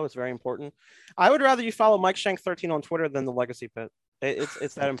follow. It's very important. I would rather you follow Mike Shank 13 on Twitter than the Legacy Pit.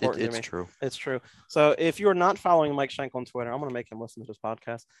 It's that important to me. It's true. It's true. So if you're not following Mike Shank on Twitter, I'm going to make him listen to this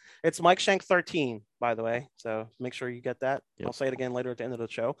podcast. It's Mike Shank 13, by the way. So make sure you get that. Yep. I'll say it again later at the end of the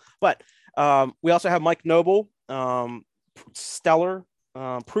show. But we also have Mike Noble, stellar,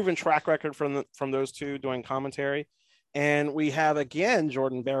 proven track record from those two doing commentary. And we have, again,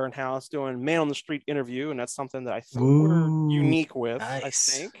 Jordan Barenhouse doing man on the street interview. And that's something that I think we're Ooh, unique with, nice. I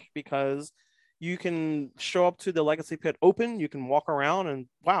think, because you can show up to the Legacy Pit open, you can walk around and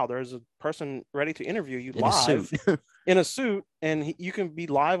wow, there's a person ready to interview you In a live suit. in a suit, and you can be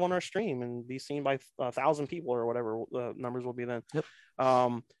live on our stream and be seen by 1,000 people or whatever the numbers will be then. Yep.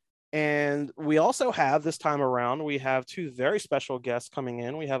 And we also have this time around, we have 2 very special guests coming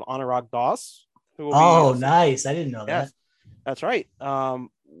in. We have Anurag Das, who will Oh, be nice. I didn't know yes, That's right.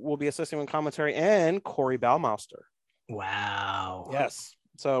 We'll be assisting with commentary and Corey Baumeister. Wow. Yes.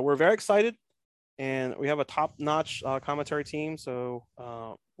 So we're very excited, and we have a top-notch commentary team. So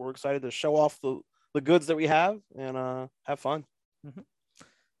we're excited to show off the goods that we have and have fun.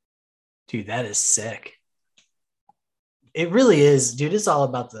 Dude, that is sick. It really is, dude. It's all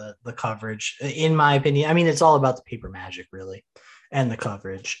about the coverage, in my opinion. I mean, it's all about the paper Magic, really, and the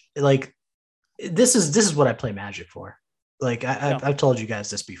coverage. Like, this is what I play Magic for. Like, I've told you guys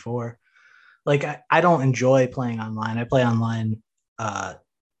this before. Like, I don't enjoy playing online. I play online. I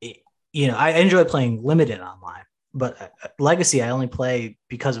enjoy playing limited online, but Legacy I only play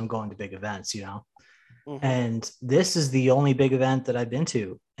because I'm going to big events. And this is the only big event that I've been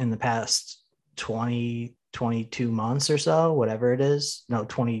to in the past 22 months or so, whatever it is. No,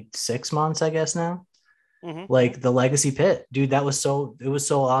 26 months, I guess now. Like the Legacy Pit, dude, it was so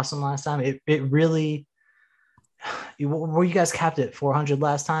awesome last time. It really, were you guys capped at 400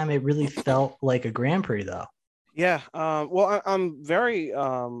 last time? It really felt like a Grand Prix though. Yeah. Well, I'm very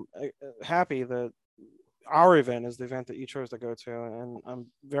happy that our event is the event that you chose to go to, and I'm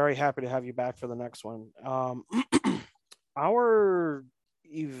very happy to have you back for the next one. Our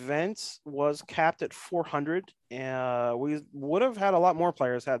event was capped at 400. We would have had a lot more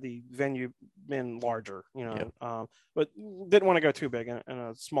players had the venue been larger, but didn't want to go too big in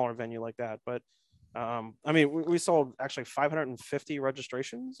a smaller venue like that. But I mean, we sold actually 550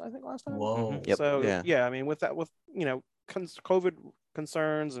 registrations, I think, last time. Whoa. Yep. So yeah, I mean, with COVID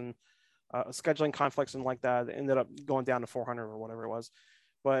concerns and scheduling conflicts and like that, it ended up going down to 400 or whatever it was.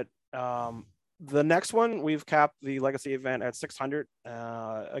 But the next one, we've capped the Legacy event at 600.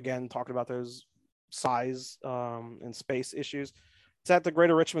 Again, talking about those size and space issues. It's at the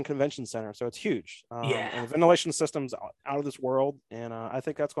Greater Richmond Convention Center, so it's huge. And the ventilation system's out of this world, and I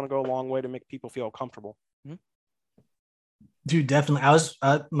think that's going to go a long way to make people feel comfortable. Dude, definitely. I was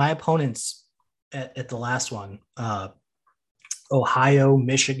my opponents at the last one, Ohio,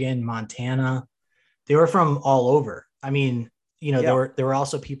 Michigan, Montana. They were from all over. I mean, there were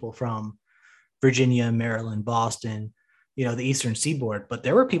also people from Virginia, Maryland, Boston, the Eastern Seaboard, but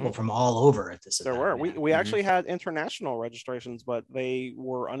there were people from all over at this event. There were. We actually had international registrations, but they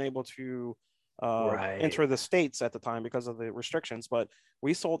were unable to enter the States at the time because of the restrictions. But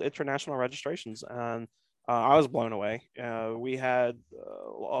we sold international registrations, and I was blown away. We had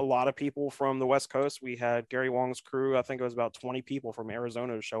a lot of people from the West Coast. We had Gary Wong's crew. I think it was about 20 people from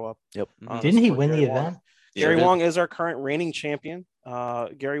Arizona to show up. Yep. Didn't he win the event? Gary Wong is our current reigning champion.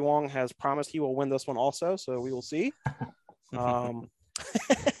 Gary Wong has promised he will win this one also, so we will see. But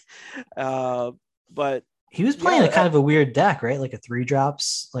he was playing a kind of a weird deck, right? Like a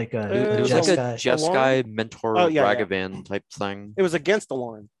 3-drops, like a Jeskai Mentor Ragavan type thing. It was against the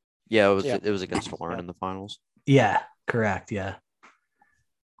Lauren. Yeah, it was against the Lauren in the finals. Yeah, correct. Yeah,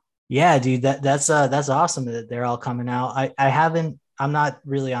 dude, that's awesome that they're all coming out. I'm not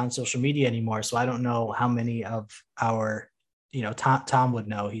really on social media anymore, so I don't know how many of our, Tom would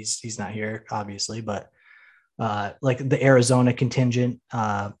know. He's not here, obviously, but like the Arizona contingent,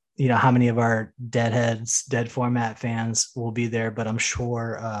 how many of our dead format fans will be there, but I'm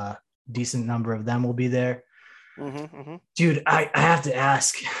sure a decent number of them will be there. Dude, I have to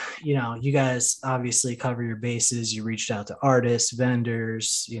ask, you guys obviously cover your bases. You reached out to artists,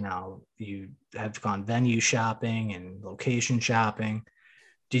 vendors, you have gone venue shopping and location shopping.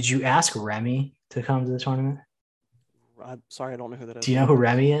 Did you ask Remy to come to the tournament? I'm sorry, I don't know who that is. Do you know who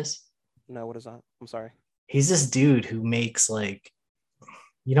Remy is? No, what is that? I'm sorry. He's this dude who makes like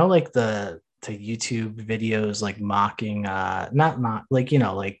the YouTube videos, like mocking,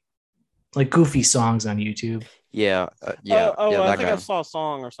 like goofy songs on YouTube. Yeah. I think I saw a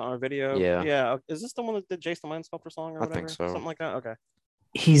song or something, or video. Yeah. Is this the one that did Jason the Mind Sculptor song or whatever? I think so. Something like that. Okay.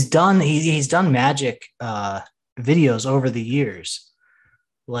 He's done Magic videos over the years.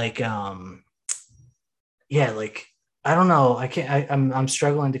 Like I don't know. I'm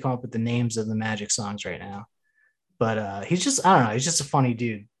struggling to come up with the names of the Magic songs right now. But he's just a funny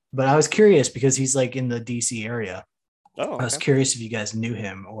dude. But I was curious because he's like in the DC area. Oh, okay. I was curious if you guys knew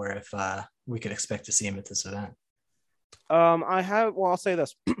him or if we could expect to see him at this event. I'll say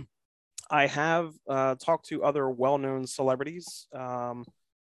this. I have talked to other well-known celebrities and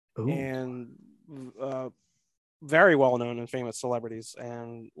very well-known and famous celebrities,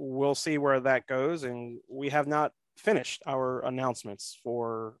 and we'll see where that goes. And we have not finished our announcements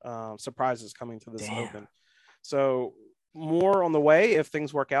for surprises coming to this open. So more on the way if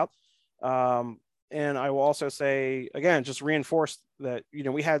things work out. And I will also say, again, just reinforce that,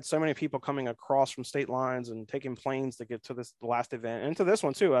 we had so many people coming across from state lines and taking planes to get to the last event and to this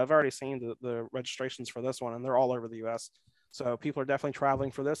one too. I've already seen the registrations for this one, and they're all over the U.S. So people are definitely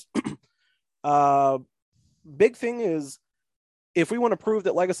traveling for this. Big thing is, if we want to prove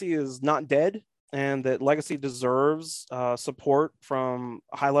that Legacy is not dead and that Legacy deserves support from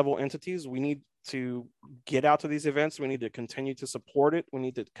high-level entities, we need to get out to these events. We need to continue to support it. We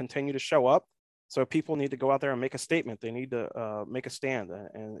need to continue to show up. So people need to go out there and make a statement. They need to make a stand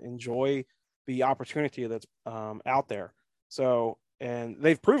and enjoy the opportunity that's out there. So, and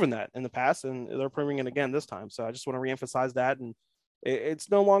they've proven that in the past, and they're proving it again this time. So I just want to reemphasize that. And it's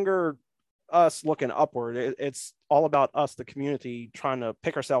no longer us looking upward. It's all about us, the community, trying to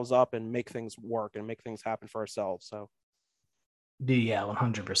pick ourselves up and make things work and make things happen for ourselves. So, yeah,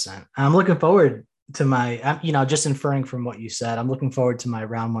 100%. I'm looking forward to my, just inferring from what you said, I'm looking forward to my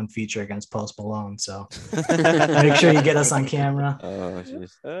round 1 feature against Post Malone. So make sure you get us on camera. Oh,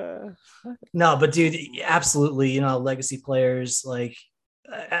 jeez. No, but dude, absolutely. Legacy players, like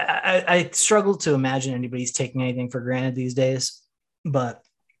I struggle to imagine anybody's taking anything for granted these days. But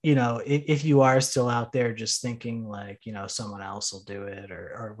if you are still out there just thinking like, someone else will do it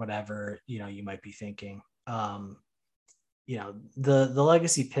or whatever, you might be thinking, the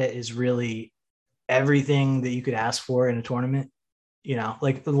Legacy Pit is really everything that you could ask for in a tournament.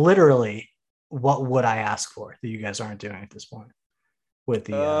 Like literally, what would I ask for that you guys aren't doing at this point? With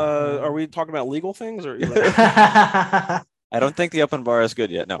the are we talking about legal things or? I don't think the open bar is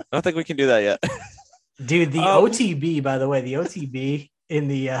good yet. No, I don't think we can do that yet. Dude, the OTB, by the way, the OTB in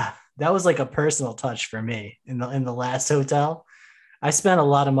the that was like a personal touch for me in the last hotel. I spent a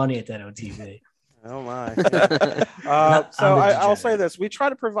lot of money at that OTB. Oh my. Yeah. So I'll say this. We try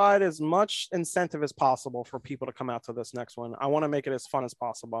to provide as much incentive as possible for people to come out to this next one. I want to make it as fun as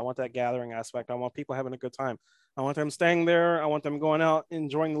possible. I want that gathering aspect. I want people having a good time. I want them staying there. I want them going out,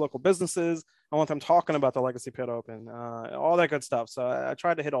 enjoying the local businesses. I want them talking about the Legacy Pit Open, all that good stuff. So I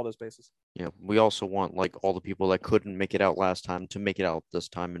tried to hit all those bases. Yeah, we also want like all the people that couldn't make it out last time to make it out this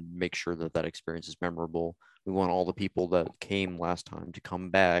time and make sure that experience is memorable. We want all the people that came last time to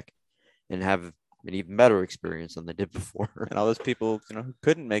come back and have an even better experience than they did before. And all those people, who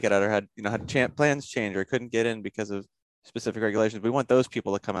couldn't make it out or had plans change or couldn't get in because of specific regulations. We want those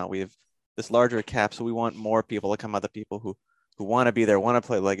people to come out. We have this larger cap, so we want more people to come out. The people who want to be there, want to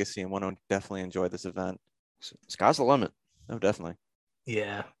play Legacy, and want to definitely enjoy this event. Sky's the limit. No, definitely.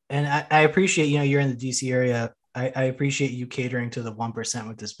 Yeah, and I appreciate you're in the DC area. I appreciate you catering to the 1%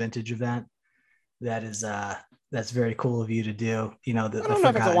 with this vintage event. That is that's very cool of you to do. I don't know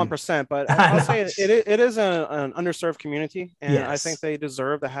if it's a 1%, but I'll say it is an underserved community, and yes. I think they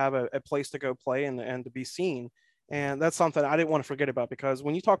deserve to have a place to go play and to be seen. And that's something I didn't want to forget about, because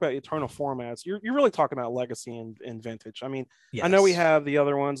when you talk about eternal formats, you're really talking about Legacy and vintage. I mean, yes. I know we have the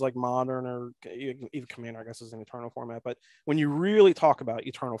other ones like Modern or even Commander, I guess, is an eternal format. But when you really talk about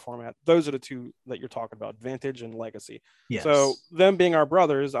eternal format, those are the two that you're talking about, vintage and Legacy. Yes. So them being our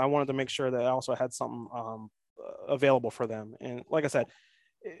brothers, I wanted to make sure that I also had something available for them. And like I said,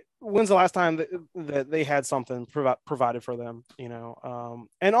 when's the last time that they had something provided for them,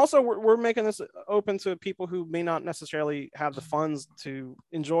 and also we're making this open to people who may not necessarily have the funds to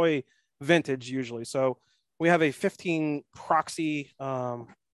enjoy vintage usually. So we have a 15 proxy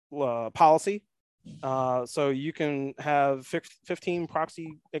policy. So you can have 15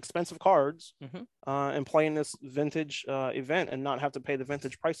 proxy expensive cards and play in this vintage event and not have to pay the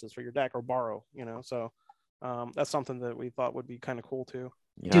vintage prices for your deck or borrow, so that's something that we thought would be kind of cool too.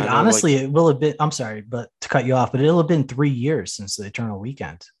 Yeah, dude, honestly, it will have been, I'm sorry, but to cut you off, but it'll have been 3 years since the Eternal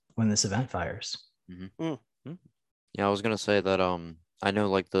Weekend when this event fires. Yeah, I was going to say that I know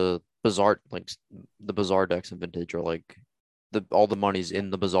like the bazaar decks in vintage are like all the money's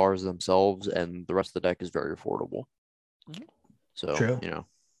in the bazaars themselves, and the rest of the deck is very affordable. So, true.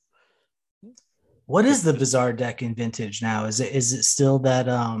 What is the bazaar deck in vintage now? Is it still that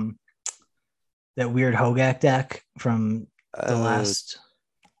that weird Hogak deck from the last?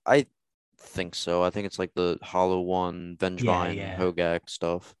 I think so. I think it's like the Hollow One, Vengevine, Hogak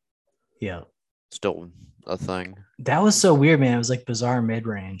stuff. Yeah. Still a thing. That was so weird, man. It was like bizarre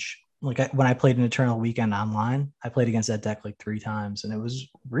mid-range. Like when I played an Eternal Weekend online, I played against that deck like 3 times, and it was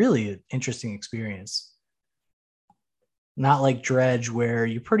really an interesting experience. Not like Dredge, where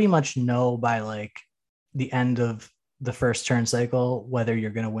you pretty much know by like the end of the first turn cycle whether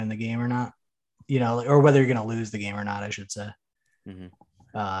you're going to win the game or not, or whether you're going to lose the game or not, I should say.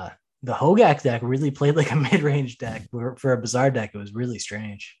 The Hogak deck really played like a mid-range deck for a Bazaar deck. It was really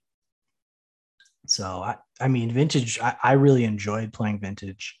strange. So I mean, vintage. I really enjoyed playing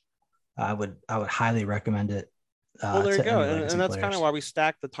vintage. I would highly recommend it. Well, there you go, and that's kind of why we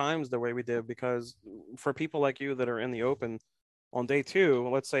stacked the times the way we did, because for people like you that are in the open, on day 2,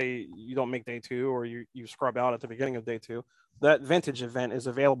 let's say you don't make day 2 or you scrub out at the beginning of day 2, that vintage event is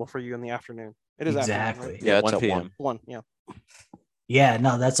available for you in the afternoon. It is afternoon, Exactly. right? Yeah, it's 1 at p.m. 1, yeah. Yeah,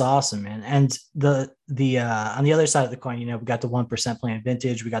 no, that's awesome, man. And the on the other side of the coin, we got the 1% playing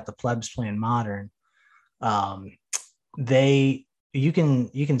vintage, we got the plebs playing modern. They you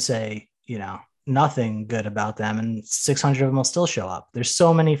can say, nothing good about them, and 600 of them will still show up. There's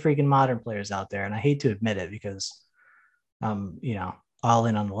so many freaking modern players out there, and I hate to admit it because all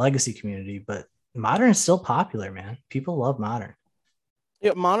in on the legacy community, but modern is still popular, man. People love modern.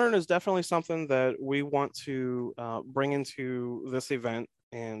 Yeah, modern is definitely something that we want to bring into this event,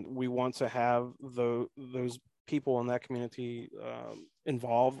 and we want to have those people in that community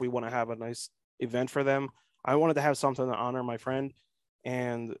involved. We want to have a nice event for them. I wanted to have something to honor my friend,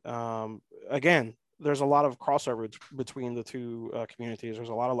 and again, there's a lot of crossover between the two communities. There's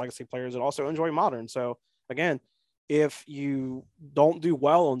a lot of legacy players that also enjoy modern. So again, if you don't do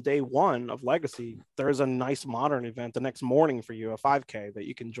well on day 1 of legacy, there's a nice modern event the next morning for you, a 5K that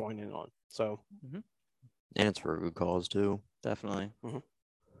you can join in on. So And it's for a good cause too. Definitely.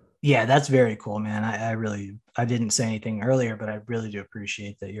 Yeah, that's very cool, man. I didn't say anything earlier, but I really do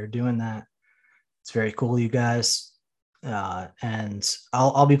appreciate that you're doing that. It's very cool, you guys. And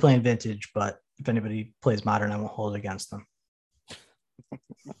I'll be playing vintage, but if anybody plays modern, I won't hold it against them.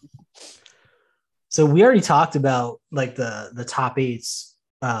 So we already talked about like the top 8s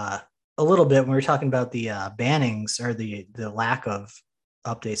a little bit when we were talking about the bannings or the lack of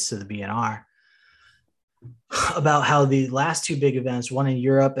updates to the BNR, about how the last 2 big events, one in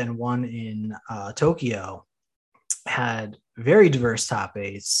Europe and one in Tokyo, had very diverse top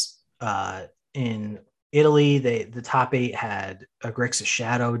 8s. In Italy, the top 8 had a Grixis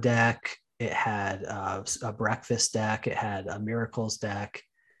Shadow deck. It had a Breakfast deck. It had a Miracles deck.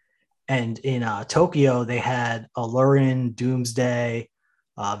 And in Tokyo, they had a Lurin, Doomsday,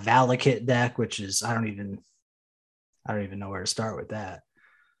 Valakut deck, which is I don't even know where to start with that.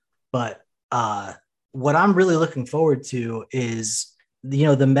 But what I'm really looking forward to is,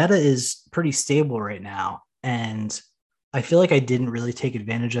 the meta is pretty stable right now, and I feel like I didn't really take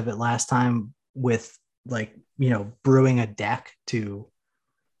advantage of it last time with brewing a deck to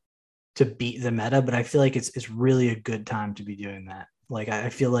beat the meta. But I feel like it's really a good time to be doing that. Like, I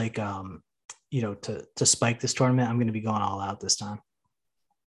feel like, to spike this tournament, I'm going to be going all out this time.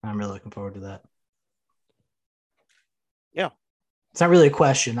 I'm really looking forward to that. Yeah. It's not really a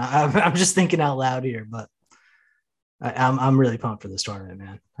question. I'm just thinking out loud here, but I'm really pumped for this tournament,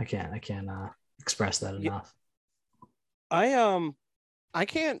 man. I can't express that enough. I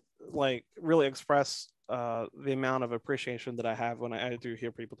can't really express the amount of appreciation that I have when I do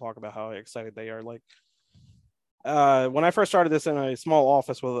hear people talk about how excited they are. When I first started this in a small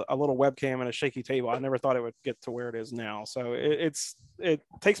office with a little webcam and a shaky table, I never thought it would get to where it is now. So it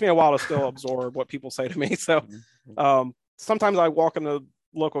takes me a while to still absorb what people say to me. So sometimes I walk into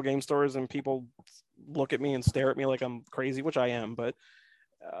local game stores and people look at me and stare at me like I'm crazy, which I am, but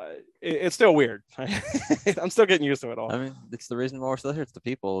it's still weird. I'm still getting used to it all. I mean, it's the reason why we're still here. It's the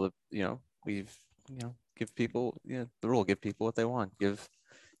people that, give people, the rule, give people what they want.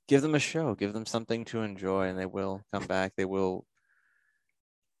 Give them a show, give them something to enjoy, and they will come back. They will.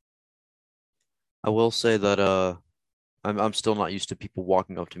 I will say that I'm still not used to people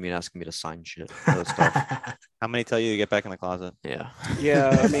walking up to me and asking me to sign shit. That stuff. How many tell you to get back in the closet? Yeah.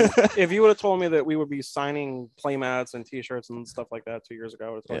 Yeah, I mean, if you would have told me that we would be signing playmats and T-shirts and stuff like that 2 years ago, I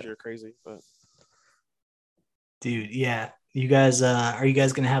would have told you you're crazy. But dude, yeah, you guys, are you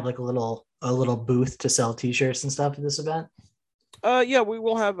guys gonna have like a little booth to sell T-shirts and stuff at this event? Yeah, we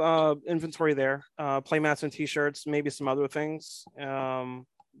will have inventory there, playmats and T-shirts, maybe some other things.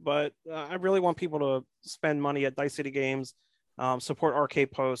 But I really want people to spend money at Dice City Games, support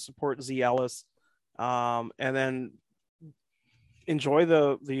Arcade Post, support Z Ellis, and then enjoy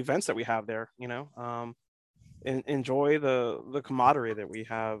the events that we have there. Enjoy the camaraderie that we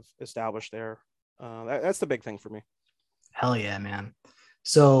have established there. That's the big thing for me. Hell yeah, man.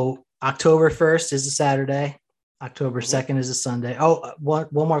 So October 1st is a Saturday. October 2nd is a Sunday. Oh, one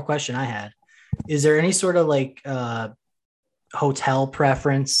more question I had. Is there any sort of hotel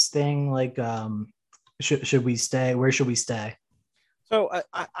preference thing? Should we stay? Where should we stay? So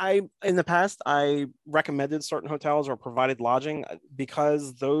I in the past, I recommended certain hotels or provided lodging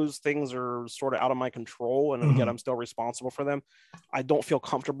because those things are sort of out of my control. And again, I'm still responsible for them. I don't feel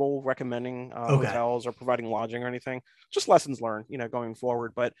comfortable recommending hotels or providing lodging or anything. Just lessons learned, going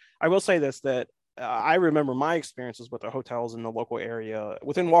forward. But I will say this, that I remember my experiences with the hotels in the local area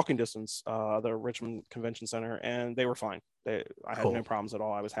within walking distance, the Richmond Convention Center, and they were fine. I had no problems at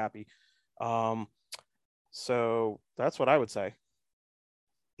all. I was happy. So that's what I would say.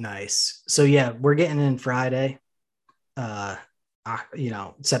 Nice. So yeah, we're getting in Friday, September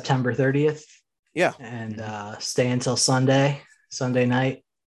 30th, Yeah. and stay until Sunday night.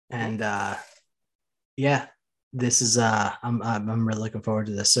 And yeah, this is I'm really looking forward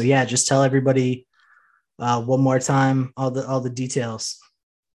to this. So yeah, just tell everybody one more time all the details.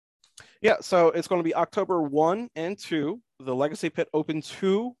 Yeah, so it's going to be October 1 and 2, the Legacy Pit Open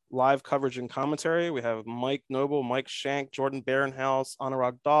 2 live coverage and commentary. We have Mike Noble, Mike Shank, Jordan Barenhouse,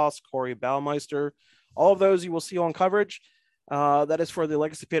 Anurag Das, Corey Baumeister. All of those you will see on coverage. That is for the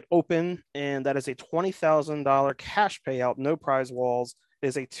Legacy Pit Open, and that is a $20,000 cash payout, no prize walls. It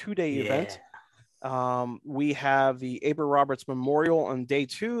is a 2-day event. We have the Aber Roberts Memorial on day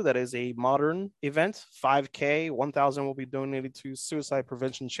 2. That is a modern event. 5K, 1,000 will be donated to suicide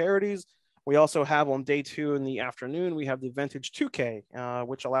prevention charities. We also have on day 2 in the afternoon, we have the Vintage 2K,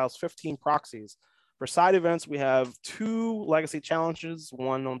 which allows 15 proxies. For side events, we have 2 legacy challenges,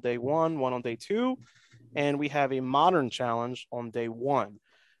 one on day 1, one on day 2, and we have a modern challenge on day 1.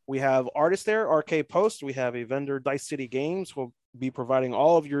 We have artists there, RK Post. We have a vendor, Dice City Games, who will be providing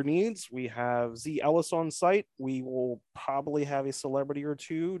all of your needs. We have Z Ellis on site. We will probably have a celebrity or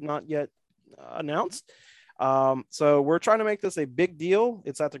two, not yet announced. So we're trying to make this a big deal.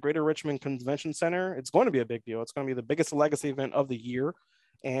 It's at the Greater Richmond Convention Center. It's going to be a big deal. It's going to be the biggest legacy event of the year.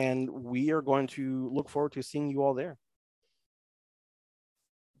 And we are going to look forward to seeing you all there.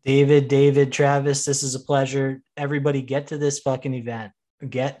 David, Travis, this is a pleasure. Everybody get to this fucking event.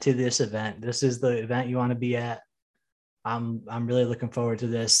 Get to this event. This is the event you want to be at. I'm really looking forward to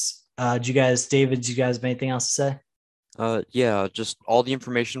this. David, do you guys have anything else to say? Yeah, just all the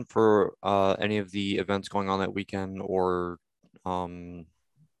information for any of the events going on that weekend, or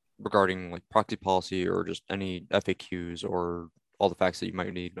regarding like proxy policy or just any FAQs or all the facts that you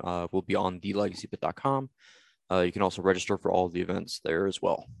might need will be on thelegacypit.com. You can also register for all of the events there as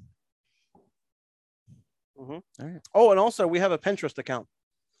well. Mm-hmm. All right. Oh, and also we have a Pinterest account.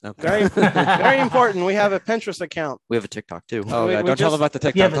 Okay. Very important. We have a Pinterest account. We have a TikTok too. Oh, yeah. Don't tell them about the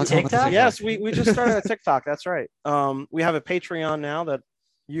TikTok. You have a Don't tell them about the TikTok? Yes, we just started a TikTok. That's right. We have a Patreon now that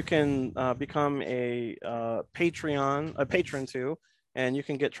you can become a patron to, and you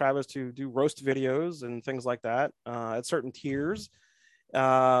can get Travis to do roast videos and things like that at certain tiers.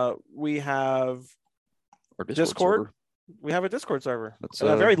 We have Or Discord. server. We have a Discord server. That's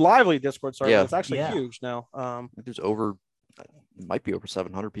a very lively Discord server. yeah. It's actually Yeah. huge now. There's might be over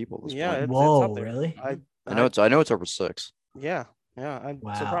 700 people at this Yeah, point. it's Whoa, up there. really? I know it's over 6. Yeah, I'm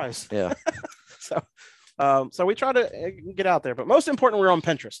Wow. surprised. Yeah. So we try to get out there, but most important, we're on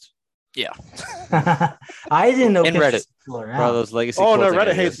Pinterest. Yeah. I didn't know And Pinterest Reddit. was still around. Bro, those legacy. Oh no, quilting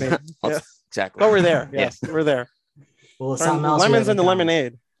Reddit ideas. hates me. Yeah. Exactly. But we're there. Yeah. Yes, we're there. Well, Turn something else we lemons have in into common.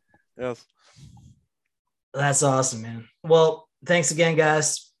 lemonade. Yes. That's awesome, man. Well, thanks again,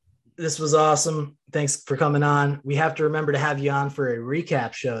 guys. This was awesome. Thanks for coming on. We have to remember to have you on for a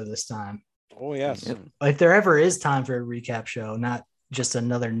recap show this time. Oh yes. Yeah. If there ever is time for a recap show, not just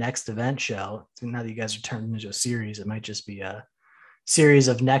another next event show. Now that you guys are turned into a series, it might just be a series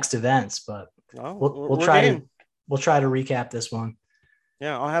of next events, but Well, we'll we're try game. to recap this one.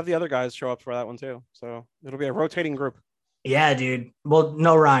 Yeah, I'll have the other guys show up for that one too. So it'll be a rotating group. Yeah, dude. Well,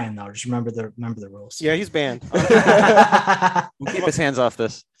 no Ryan though. Just remember the rules. Yeah, he's banned. We'll keep his hands off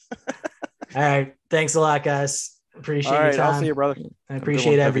this. All right. Thanks a lot, guys. Appreciate All your right, time. I'll see you, brother. I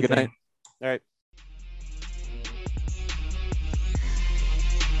appreciate Have a good everything. night. All right.